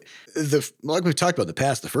 I mean, like we've talked about in the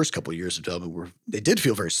past, the first couple of years of development, they did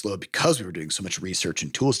feel very slow because we were doing so much research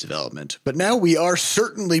and tools development. But now we are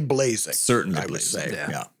certainly blazing. I would say.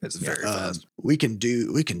 Yeah. It's very fast. We can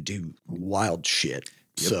do wild shit.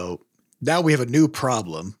 So now we have a new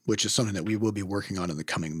problem, which is something that we will be working on in the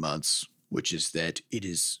coming months, which is that it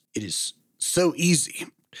is so easy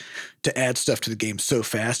to add stuff to the game so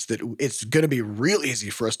fast that it's going to be real easy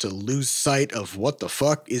for us to lose sight of what the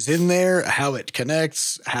fuck is in there, how it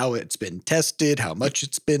connects, how it's been tested, how much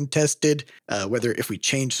it's been tested, whether if we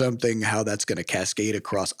change something, how that's going to cascade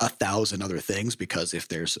across 1,000 other things, because if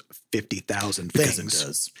there's 50,000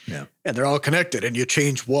 things and they're all connected and you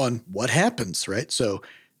change one, what happens, right? So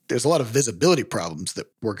there's a lot of visibility problems that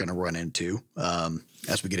we're going to run into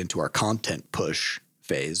as we get into our content push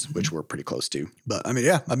phase, which we're pretty close to. But I mean,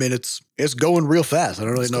 it's going real fast. I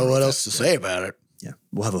don't really know what else to say about it. Yeah,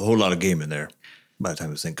 we'll have a whole lot of game in there by the time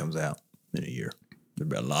this thing comes out in a year. There'll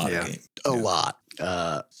be a lot of game. A lot.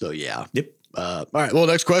 So yeah. Yep. All right. Well,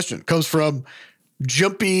 next question comes from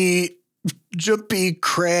Jumpy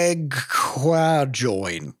Craig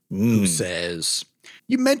Quajoin, who says,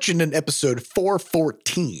 you mentioned in episode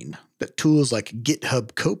 414 that tools like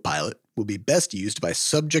GitHub Copilot will be best used by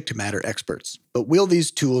subject matter experts. But will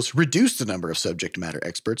these tools reduce the number of subject matter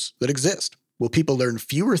experts that exist? Will people learn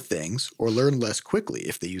fewer things or learn less quickly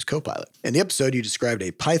if they use Copilot? In the episode, you described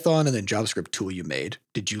a Python and then JavaScript tool you made.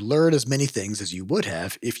 Did you learn as many things as you would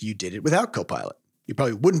have if you did it without Copilot? You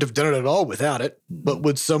probably wouldn't have done it at all without it, but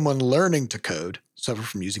would someone learning to code suffer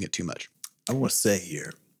from using it too much? I want to say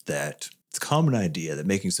here that it's a common idea that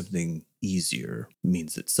making something easier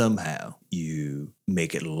means that somehow you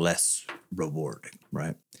make it less rewarding,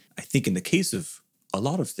 right? I think in the case of a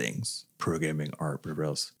lot of things, programming, art, whatever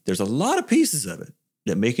else, there's a lot of pieces of it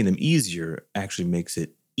that making them easier actually makes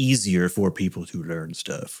it easier for people to learn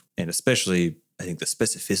stuff. And especially, I think the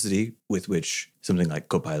specificity with which something like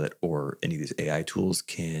Copilot or any of these AI tools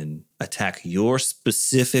can attack your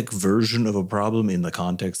specific version of a problem in the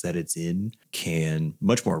context that it's in can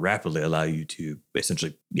much more rapidly allow you to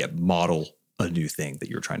essentially model a new thing that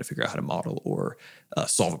you're trying to figure out how to model, or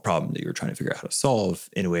solve a problem that you're trying to figure out how to solve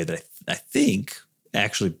in a way that I think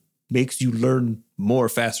actually makes you learn more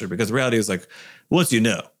faster. Because the reality is, like, once you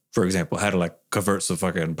know, for example, how to like convert some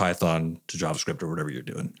fucking Python to JavaScript or whatever you're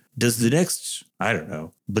doing, does the next, I don't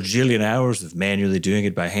know, bajillion hours of manually doing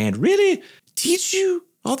it by hand really teach you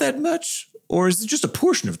all that much? Or is it just a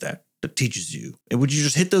portion of that teaches you? And would you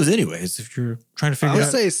just hit those anyways if you're trying to figure out? I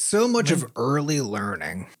would say so much of early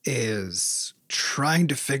learning is trying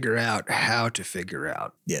to figure out how to figure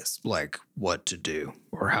out, like what to do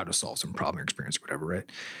or how to solve some problem experience or whatever,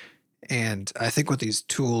 right? And I think what these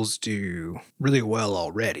tools do really well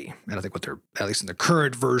already, and I think what they're, at least in the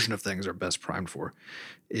current version of things, are best primed for,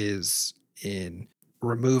 is in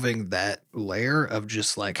removing that layer of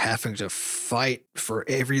just like having to fight for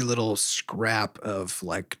every little scrap of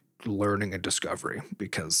like learning and discovery,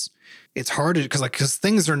 because it's hard to, because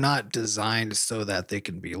things are not designed so that they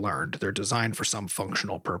can be learned. They're designed for some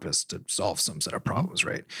functional purpose to solve some set of problems,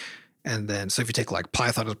 right? And then, so if you take like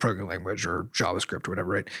Python as a programming language or JavaScript or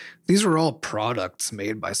whatever, right? These are all products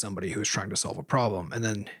made by somebody who's trying to solve a problem. And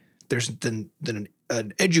then there's then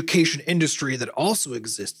an education industry that also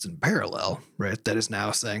exists in parallel, right? That is now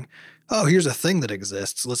saying, oh, here's a thing that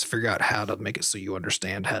exists. Let's figure out how to make it so you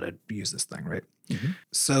understand how to use this thing, right? Mm-hmm.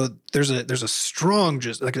 So there's a strong,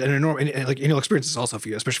 just like an enormous, and like, you'll experience this also for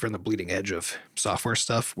you, especially if you're on the bleeding edge of software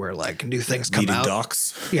stuff, where like new things come out.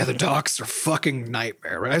 Docs. Yeah, the docs are fucking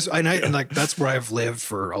nightmare, right? And like that's where I've lived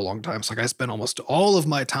for a long time. So like I spend almost all of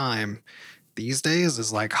my time these days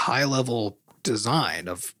is like high level design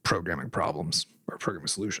of programming problems or programming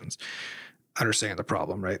solutions, understanding the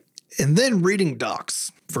problem, right? And then reading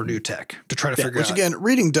docs for new tech to try to figure out. Which again,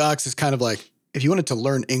 reading docs is kind of like if you wanted to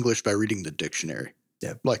learn English by reading the dictionary.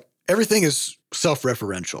 Yeah. Like everything is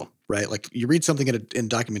self-referential, right? Like you read something in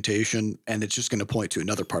documentation and it's just going to point to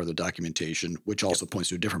another part of the documentation, which also points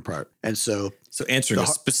to a different part. And so answering a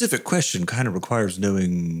specific question kind of requires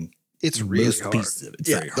knowing it's really hard. Pieces of it. It's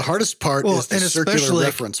very hard. The hardest part is the circular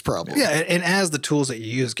reference problem. Yeah, and as the tools that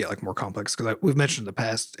you use get like more complex, because we've mentioned in the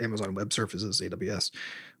past Amazon Web Services, AWS,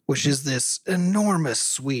 which is this enormous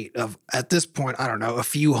suite of, at this point, I don't know, a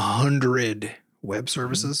few hundred web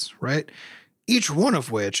services, right? Each one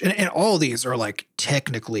of which, and all these are like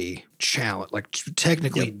technically challenged, like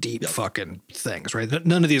technically deep fucking things, right?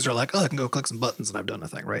 None of these are like, oh, I can go click some buttons and I've done a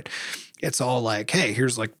thing, right? It's all like, hey,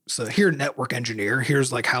 here's like, so here network engineer,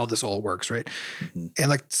 here's like how this all works, right? And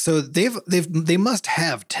like, so they must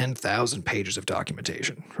have 10,000 pages of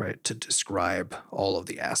documentation, right, to describe all of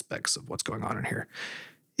the aspects of what's going on in here.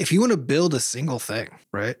 If you want to build a single thing,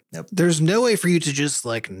 right? There's no way for you to just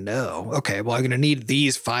like know, okay, well, I'm going to need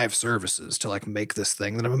these 5 services to like make this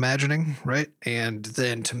thing that I'm imagining, right? And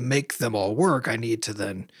then to make them all work, I need to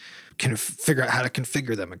then figure out how to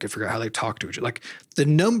configure them and can figure out how they talk to each other. Like the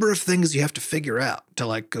number of things you have to figure out to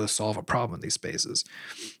like go solve a problem in these spaces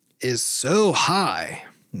is so high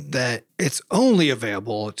that it's only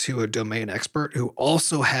available to a domain expert who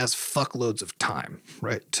also has fuckloads of time,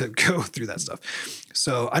 right, to go through that stuff.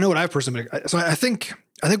 So I know what I've personally, so I think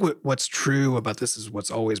what's true about this is what's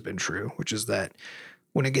always been true, which is that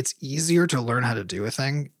when it gets easier to learn how to do a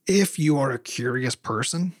thing, if you are a curious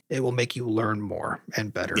person, it will make you learn more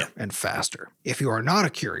and better and faster. If you are not a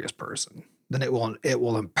curious person, then it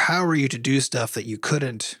will empower you to do stuff that you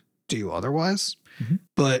couldn't do otherwise.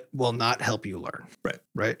 But will not help you learn.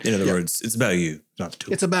 Right. In other words, it's about you, not the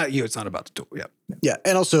tool. It's about you. It's not about the tool. Yeah.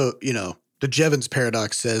 And also, the Jevons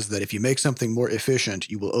paradox says that if you make something more efficient,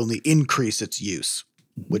 you will only increase its use,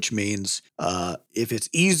 which means if it's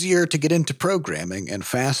easier to get into programming and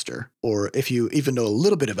faster, or if you even know a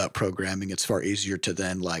little bit about programming, it's far easier to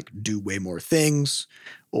then like do way more things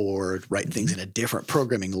or write things in a different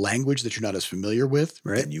programming language that you're not as familiar with,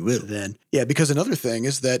 right? Then you will. Because another thing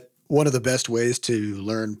is that one of the best ways to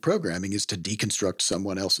learn programming is to deconstruct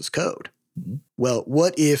someone else's code. Well,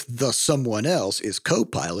 what if the someone else is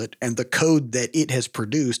Copilot and the code that it has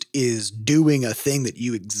produced is doing a thing that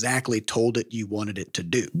you exactly told it you wanted it to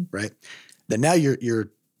do, right? Then now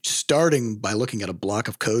you're starting by looking at a block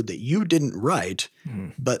of code that you didn't write,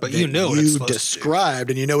 but you know what it's described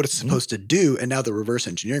and you know what it's supposed to do, and now the reverse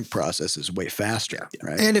engineering process is way faster,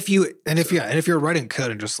 right? And if you're writing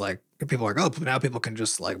code and just like people are like, oh, now people can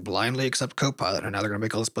just like blindly accept Copilot and now they're gonna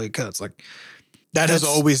make all this big code. It's like that has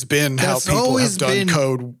always been how people have done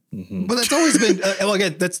code. But that's always been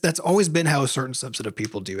again, that's always been how a certain subset of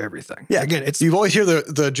people do everything. Yeah, again, it's you always hear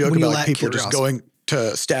the joke about like people just going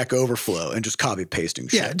to Stack Overflow and just copy pasting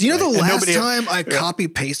shit. Yeah. Do you know the last time I copy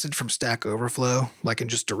pasted from Stack Overflow, like and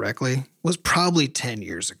just directly, was probably 10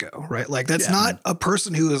 years ago, right? Like that's not a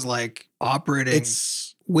person who is like operating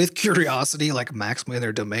with curiosity, like maximally in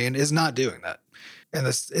their domain, is not doing that. And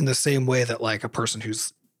this in the same way that like a person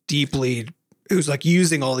who's like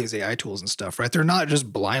using all these AI tools and stuff, right? They're not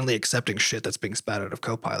just blindly accepting shit that's being spat out of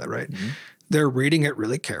Copilot, right? They're reading it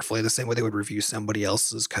really carefully, the same way they would review somebody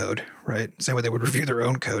else's code, right? Same way they would review their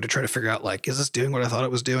own code to try to figure out, like, is this doing what I thought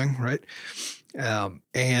it was doing, right? And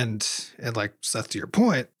like Seth, to your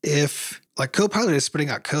point, if like Copilot is spitting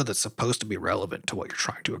out code that's supposed to be relevant to what you're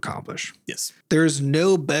trying to accomplish. Yes. There's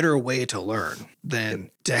no better way to learn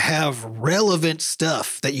than to have relevant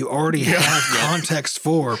stuff that you already have context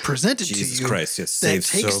for presented to you. Jesus Christ, yes. Saves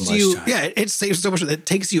so much time. Yeah, it saves so much. It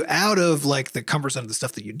takes you out of like the comfort zone of the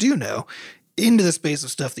stuff that you do know into the space of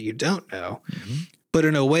stuff that you don't know. But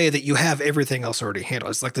in a way that you have everything else already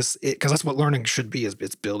handled. It's like this, because that's what learning should be, is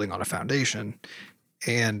it's building on a foundation.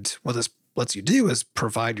 And what this lets you do is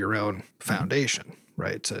provide your own foundation,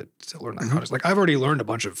 right? To learn that context. Like I've already learned a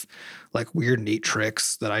bunch of like weird, neat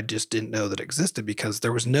tricks that I just didn't know that existed because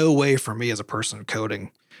there was no way for me as a person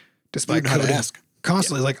coding, despite coding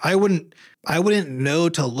constantly. Like I wouldn't know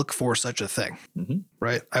to look for such a thing,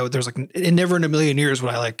 right? There's like, never in a million years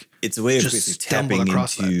would I like. It's a way of basically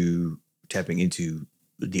tapping into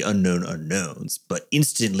the unknown unknowns, but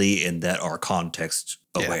instantly and that are context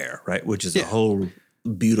aware, right? Which is a whole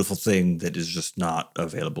beautiful thing that is just not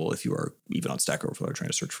available if you are even on Stack Overflow trying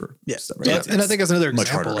to search for stuff. Right? Yeah, and I think that's another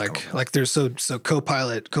example. Like there's so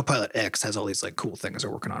Copilot X has all these like cool things they're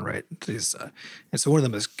working on, right? These, and so one of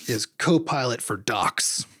them is Copilot for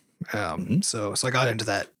Docs. So I got into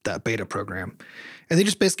that beta program, and they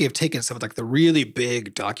just basically have taken some of like the really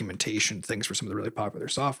big documentation things for some of the really popular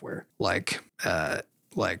software, like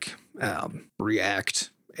React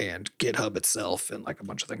and GitHub itself, and like a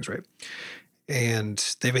bunch of things, right? And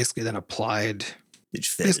they basically then applied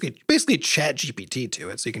basically chat GPT to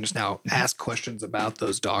it. So you can just now ask questions about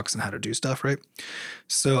those docs and how to do stuff, right?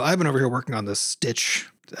 So I've been over here working on this Stitch.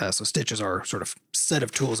 So Stitch is our sort of set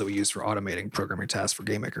of tools that we use for automating programming tasks for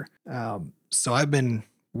GameMaker. So I've been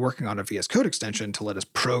working on a VS Code extension to let us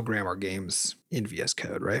program our games in VS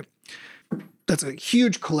Code, right? That's a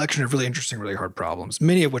huge collection of really interesting, really hard problems,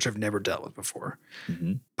 many of which I've never dealt with before.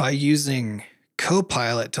 Mm-hmm. By using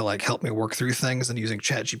Copilot to like help me work through things and using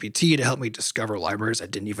ChatGPT to help me discover libraries I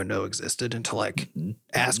didn't even know existed and to like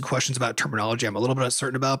ask questions about terminology I'm a little bit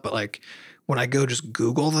uncertain about, but like when I go just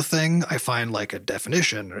Google the thing, I find like a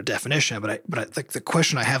definition, but I like the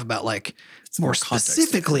question I have about like more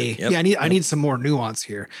specifically, I need some more nuance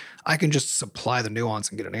here. I can just supply the nuance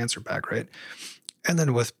and get an answer back, right? And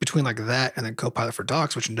then between like that and then Copilot for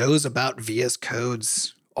Docs, which knows about VS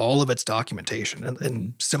Code's all of its documentation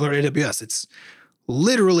and similar to AWS, it's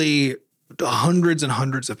literally hundreds and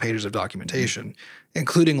hundreds of pages of documentation,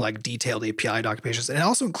 including like detailed API documentations and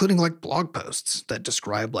also including like blog posts that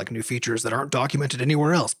describe like new features that aren't documented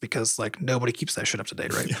anywhere else because like nobody keeps that shit up to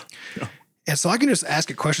date, right? Yeah. And so I can just ask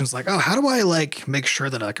it questions like, oh, how do I like make sure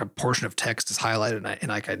that like a portion of text is highlighted and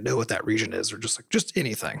like I know what that region is or just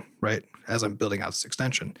anything, right? As I'm building out this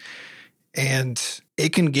extension. And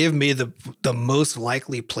it can give me the most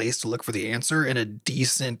likely place to look for the answer and a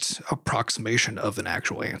decent approximation of an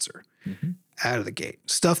actual answer out of the gate.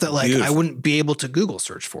 Stuff that like I wouldn't be able to Google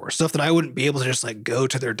search for. Stuff that I wouldn't be able to just like go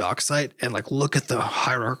to their doc site and like look at the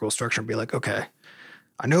hierarchical structure and be like, okay,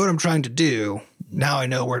 I know what I'm trying to do. Now I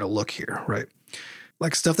know where to look here, right?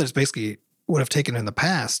 Like stuff that's basically would have taken in the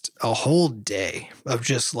past a whole day of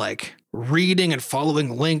just like reading and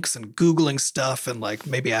following links and Googling stuff and like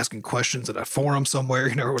maybe asking questions at a forum somewhere,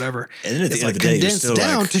 you know, or whatever. And then at the end of the day, condensed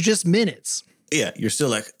down to just minutes. Yeah, you're still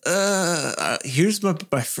like, here's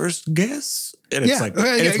my first guess. And it's like,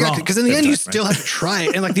 because in the end, you still have to try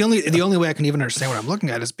it. And like the only way I can even understand what I'm looking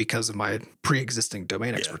at is because of my pre-existing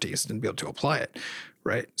domain expertise and be able to apply it,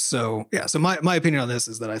 right? So so my opinion on this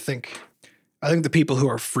is that I think the people who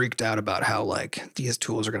are freaked out about how like these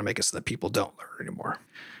tools are going to make it so that people don't learn anymore.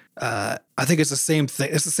 I think it's the same thing.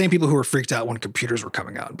 It's the same people who were freaked out when computers were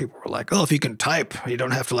coming out and people were like, oh, if you can type, you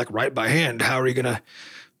don't have to like write by hand. How are you going to,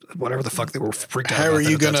 whatever the fuck they were freaked out about. How are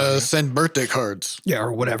you going to send birthday cards? Yeah,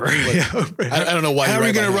 or whatever. Like, I don't know why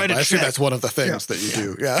you're going to write a check. I think that's one of the things that you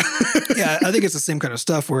do. Yeah. Yeah, I think it's the same kind of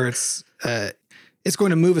stuff where it's going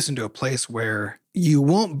to move us into a place where you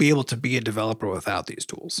won't be able to be a developer without these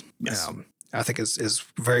tools. Yes. I think is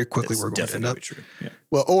very quickly we're going to end up. True. Yeah.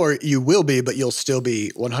 Well, or you will be, but you'll still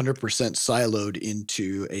be 100% siloed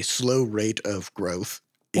into a slow rate of growth.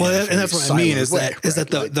 Well, and that's what I mean is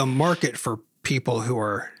that the market for people who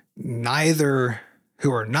are not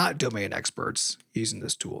domain experts using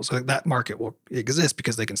this tool, so that market will exist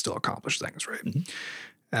because they can still accomplish things, right?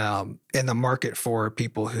 Mm-hmm. And the market for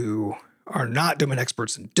people who are not domain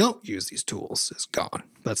experts and don't use these tools is gone.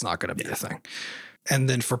 That's not going to be a thing. And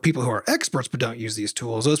then for people who are experts but don't use these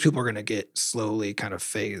tools, those people are going to get slowly kind of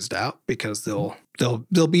phased out because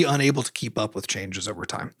they'll be unable to keep up with changes over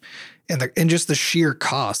time. And just the sheer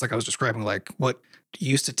cost, like I was describing, like what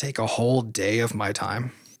used to take a whole day of my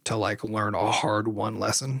time to like learn a hard one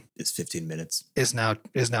lesson is 15 minutes. Is now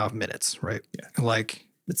minutes, right? Yeah. Like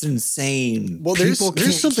it's insane. Well, people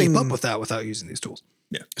can't keep up with that without using these tools.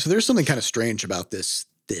 Yeah. So there's something kind of strange about this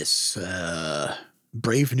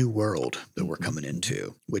brave new world that we're coming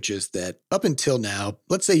into, which is that up until now,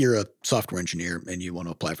 let's say you're a software engineer and you want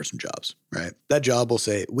to apply for some jobs, right? That job will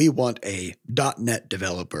say, we want a .NET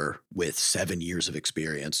developer with 7 years of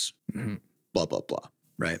experience, blah, blah, blah,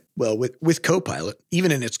 right? Well, with Copilot,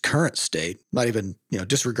 even in its current state, not even,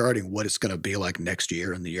 disregarding what it's going to be like next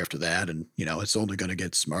year and the year after that, and, it's only going to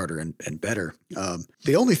get smarter and better.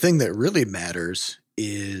 The only thing that really matters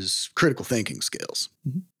is critical thinking skills,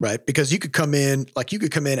 right? Because you could come in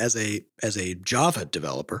as a Java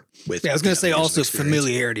developer with. Yeah, I was going to say also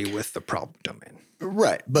familiarity with the problem domain.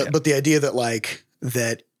 Right, but the idea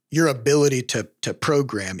that your ability to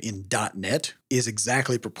program in .NET is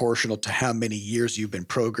exactly proportional to how many years you've been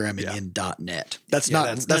programming in .NET. That's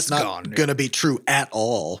not going to be true at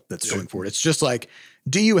all. That's going forward. It's just like,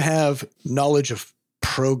 do you have knowledge of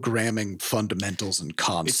programming fundamentals and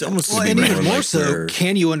concepts? It's almost and even more so,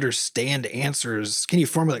 can you understand answers? Can you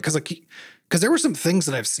formulate? Because there were some things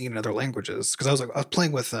that I've seen in other languages. Because I was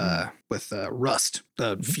playing with Rust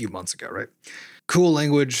a few months ago, right? Cool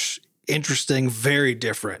language, interesting, very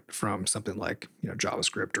different from something like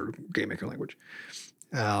JavaScript or GameMaker language.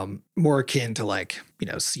 More akin to like,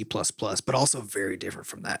 C++, but also very different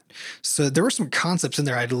from that. So there were some concepts in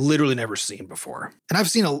there I'd literally never seen before. And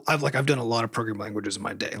I've done a lot of programming languages in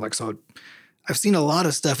my day. Like, so I've seen a lot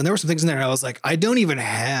of stuff, and there were some things in there and I was like, I don't even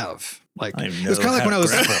have like, it was kind of like when I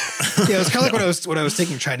was, yeah, it was kind of like when I was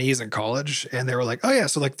taking Chinese in college, and they were like, oh yeah,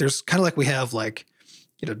 so like there's kind of like we have like,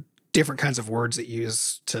 different kinds of words that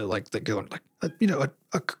use to like that go like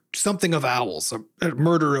a something of owls, a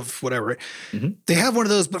murder of whatever. Right? Mm-hmm. They have one of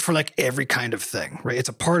those, but for like every kind of thing, right?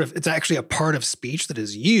 It's actually a part of speech that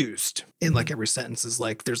is used in like every sentence. Is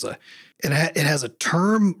like there's it has a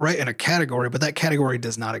term, right, and a category, but that category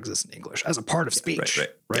does not exist in English as a part of speech,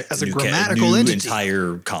 right? As a grammatical entity,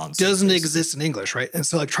 entire concept doesn't exist in English, right? And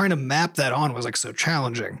so like trying to map that on was like so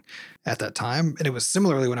challenging at that time, and it was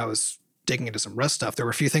similarly when I was digging into some Rust stuff. There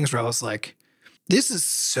were a few things where I was like, this is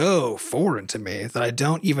so foreign to me that I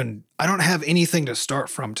don't have anything to start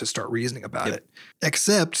from to start reasoning about it,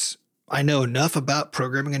 except I know enough about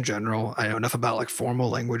programming in general. I know enough about like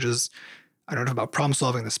formal languages. I know enough about problem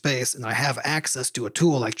solving in the space, and I have access to a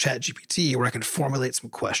tool like ChatGPT where I can formulate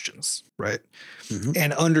some questions, right? Mm-hmm.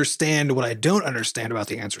 And understand what I don't understand about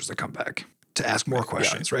the answers that come back to ask more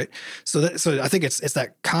questions, right? So I think it's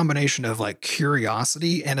that combination of like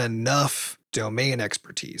curiosity and enough domain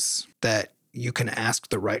expertise that you can ask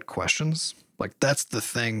the right questions. Like that's the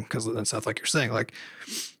thing, because and stuff like you're saying, like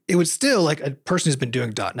it would still like a person who's been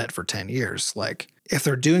doing .NET for 10 years, like if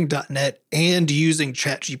they're doing .NET and using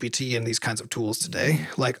ChatGPT and these kinds of tools today,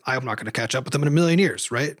 like I'm not going to catch up with them in a million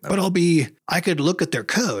years, right? Okay. But I could look at their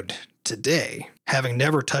code today, having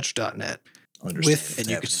never touched .NET,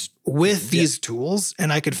 with these tools,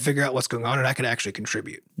 and I could figure out what's going on, and I could actually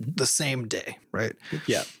contribute the same day, right?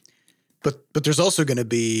 Yeah. But there's also going to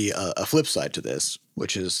be a flip side to this,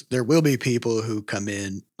 which is there will be people who come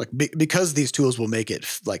in like because these tools will make it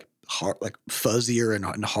like hard, like fuzzier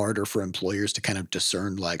and harder for employers to kind of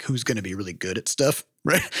discern like who's going to be really good at stuff,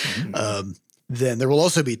 right? Mm-hmm. Then there will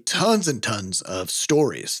also be tons and tons of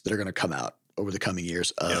stories that are going to come out over the coming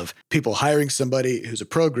years of people hiring somebody who's a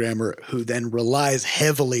programmer who then relies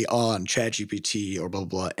heavily on ChatGPT or blah,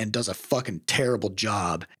 blah, blah, and does a fucking terrible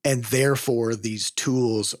job. And therefore these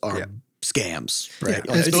tools are scams, right?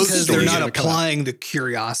 Yeah. It's because they're not applying the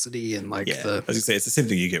curiosity and like as you say, it's the same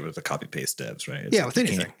thing you get with the copy paste devs, right? It's with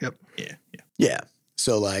anything. Yep. Yeah.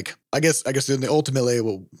 So like, I guess in the ultimately,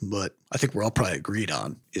 what I think we're all probably agreed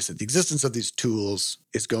on is that the existence of these tools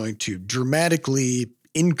is going to dramatically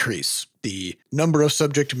increase the number of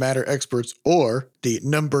subject matter experts or the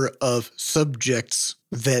number of subjects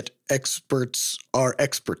that experts are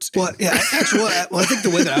experts in. Well, yeah, actually, I think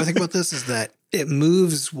the way that I think about this is that it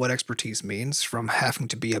moves what expertise means from having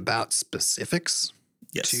to be about specifics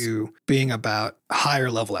to being about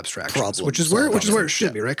higher level abstractions, which is where it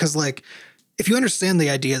should be, right? Because like, if you understand the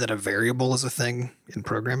idea that a variable is a thing in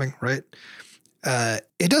programming, right?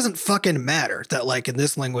 It doesn't fucking matter that like in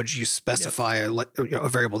this language you specify a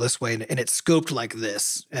variable this way and it's scoped like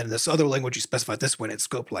this, and this other language you specify it this way and it's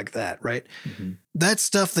scoped like that, right? Mm-hmm. That's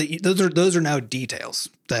stuff that those are now details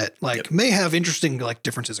that like may have interesting like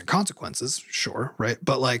differences and consequences, sure, right?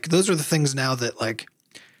 But like those are the things now that like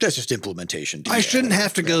that's just implementation. I shouldn't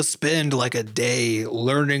have to go spend like a day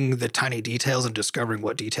learning the tiny details and discovering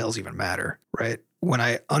what details even matter, right? When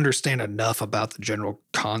I understand enough about the general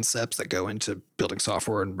concepts that go into building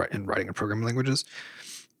software and writing in programming languages,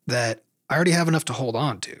 that I already have enough to hold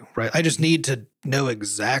on to, right? I just need to know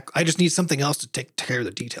I just need something else to take care of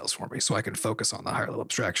the details for me so I can focus on the higher level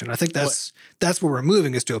abstraction. I think that's where we're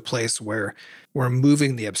moving, is to a place where we're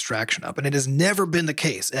moving the abstraction up. And it has never been the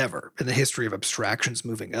case ever in the history of abstractions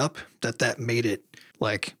moving up that made it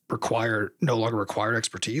like no longer require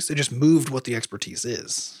expertise. It just moved what the expertise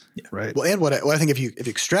is, right? Well, and what I think if you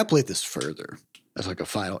extrapolate this further as like a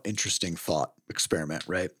final interesting thought experiment,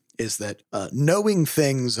 right? Is that knowing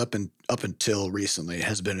things up until recently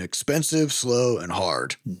has been expensive, slow, and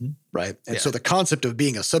hard, right? And so the concept of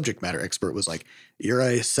being a subject matter expert was like, you're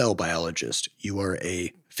a cell biologist, you are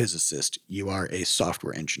a physicist, you are a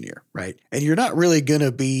software engineer, right? And you're not really going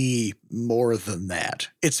to be more than that.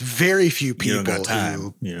 It's very few people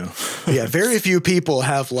very few people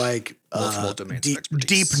have like multiple domains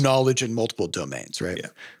deep knowledge in multiple domains, right? Yeah.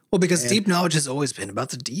 Well, because deep knowledge has always been about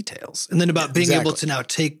the details, and then about being able to now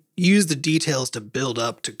use the details to build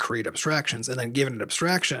up to create abstractions, and then given an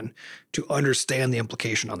abstraction to understand the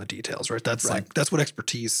implication on the details, right? That's what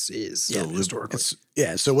expertise is historically.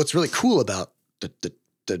 So what's really cool about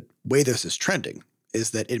the way this is trending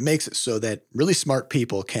is that it makes it so that really smart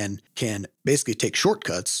people can basically take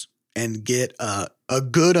shortcuts and get a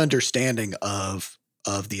good understanding of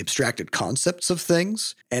the abstracted concepts of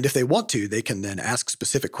things. And if they want to, they can then ask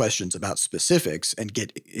specific questions about specifics and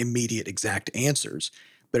get immediate exact answers.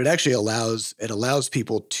 but it actually allows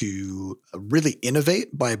people to really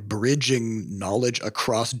innovate by bridging knowledge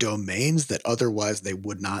across domains that otherwise they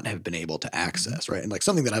would not have been able to access, right? And like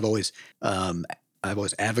something that I've always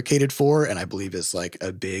advocated for, and I believe is like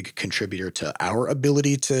a big contributor to our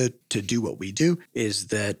ability to do what we do, is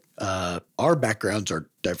that our backgrounds are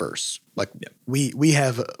diverse. Like we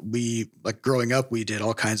like growing up, we did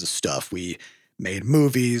all kinds of stuff. We made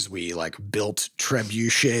movies. We like built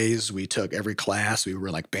trebuchets. We took every class. We were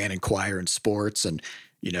like band and choir and sports, and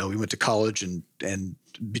we went to college, and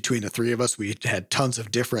between the three of us, we had tons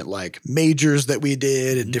of different like majors that we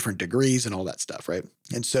did and different degrees and all that stuff, right?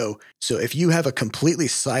 And so if you have a completely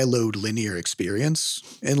siloed linear experience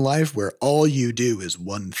in life where all you do is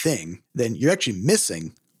one thing, then you're actually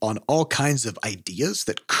missing on all kinds of ideas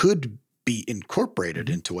that could be incorporated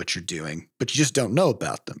into what you're doing, but you just don't know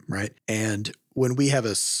about them, right? And when we have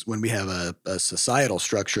a societal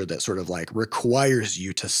structure that sort of like requires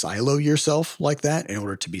you to silo yourself like that in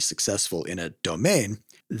order to be successful in a domain,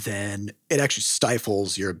 then it actually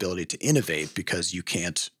stifles your ability to innovate because you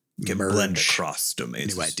can't blend across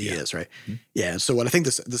domains, new ideas, right? Mm-hmm. Yeah. And so what I think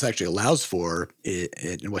this actually allows for,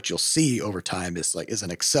 and what you'll see over time is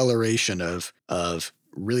an acceleration of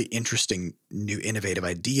really interesting new innovative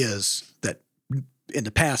ideas that in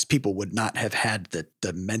the past people would not have had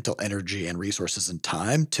the mental energy and resources and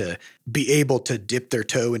time to be able to dip their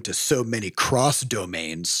toe into so many cross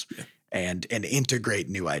domains and integrate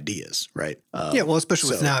new ideas, right? Well,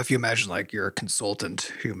 especially with now, if you imagine like you're a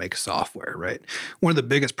consultant who makes software, right? One of the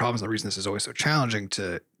biggest problems, the reason this is always so challenging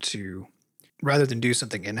to rather than do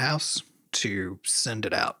something in-house, to send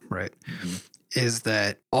it out, right? Mm-hmm. Is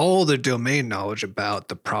that all the domain knowledge about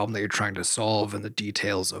the problem that you're trying to solve and the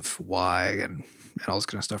details of why and all this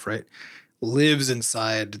kind of stuff, right, lives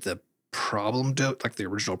inside the problem, like the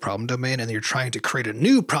original problem domain, and you're trying to create a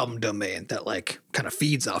new problem domain that like kind of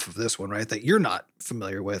feeds off of this one, right, that you're not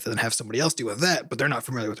familiar with, and then have somebody else deal with that, but they're not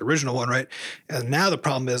familiar with the original one, right? And now the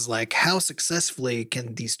problem is like, how successfully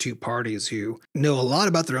can these two parties who know a lot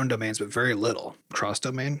about their own domains but very little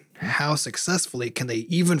cross-domain, how successfully can they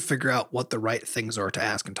even figure out what the right things are to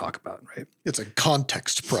ask and talk about, right? It's a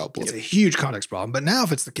context problem. It's a huge context problem. But now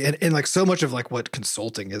if it's and like so much of like what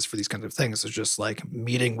consulting is for these kinds of things is just like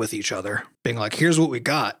meeting with each other, being like, here's what we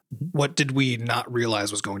got. What did we not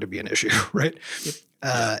realize was going to be an issue, right?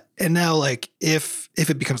 And now like if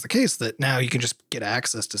it becomes the case that now you can just get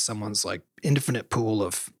access to someone's like infinite pool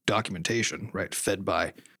of documentation, right, fed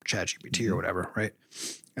by ChatGPT or whatever, right,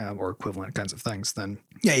 or equivalent kinds of things, then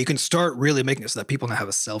you can start really making it so that people now have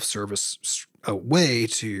a self-service way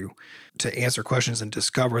to answer questions and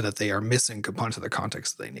discover that they are missing components of the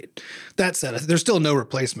context that they need. That said, there's still no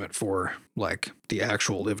replacement for like the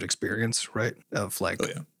actual lived experience, right, of like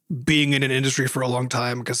being in an industry for a long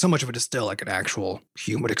time, because so much of it is still like an actual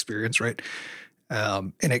human experience, right?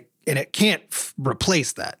 And it can't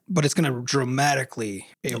replace that, but it's going to dramatically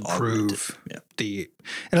improve and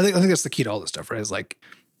I think that's the key to all this stuff, right? Is like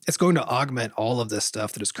it's going to augment all of this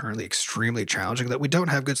stuff that is currently extremely challenging, that we don't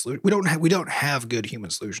have good solutions. We don't have good human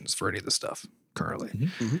solutions for any of this stuff currently.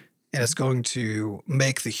 Mm-hmm. And it's going to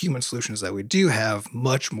make the human solutions that we do have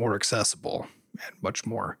much more accessible and much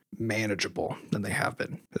more manageable than they have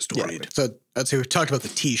been historically. Yeah. So I'd say we've talked about the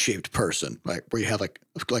T-shaped person, right? Where you have like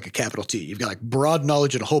a capital T. You've got like broad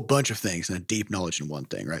knowledge in a whole bunch of things and a deep knowledge in one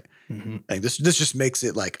thing, right? Mm-hmm. Like this just makes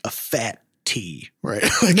it like a fat T, right?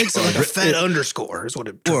 It makes it like a fat underscore is what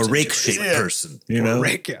it turns or a rake-shaped person, or a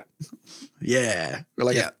rake, yeah. Or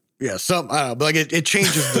like some I don't know, but like it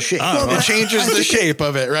changes the shape. It changes the shape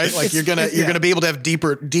of it, right? Like you're gonna be able to have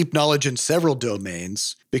deep knowledge in several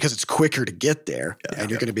domains because it's quicker to get there, and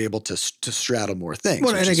you're gonna be able to straddle more things.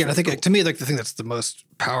 Well, and again, I think cool. To me, like the thing that's the most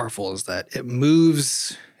powerful is that it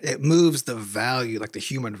moves the value, like the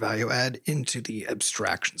human value add, into the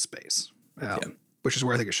abstraction space. Which is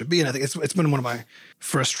where I think it should be. And I think it's been one of my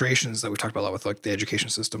frustrations that we've talked about a lot with like the education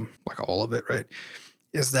system, like all of it, right?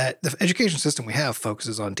 Is that the education system we have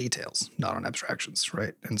focuses on details, not on abstractions,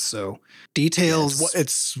 right? And so details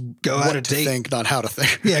it's go out of date. Think, not how to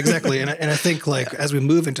think. Yeah, exactly. And I think like as we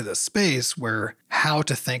move into this space where how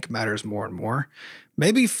to think matters more and more,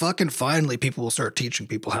 maybe fucking finally people will start teaching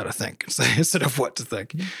people how to think instead of what to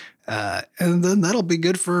think. And then that'll be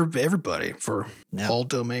good for everybody, for all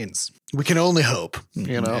domains. We can only hope,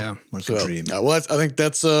 you know. Yeah. So, I think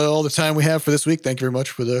that's all the time we have for this week. Thank you very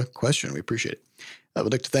much for the question. We appreciate it. I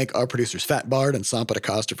would like to thank our producers, Fat Bard and Sampa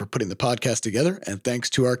Acosta, for putting the podcast together. And thanks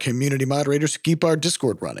to our community moderators who keep our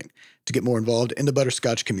Discord running. To get more involved in the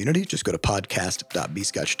Butterscotch community, just go to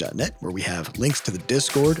podcast.bscotch.net, where we have links to the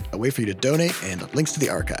Discord, a way for you to donate, and links to the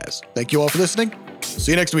archives. Thank you all for listening.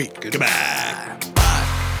 See you next week. Goodbye.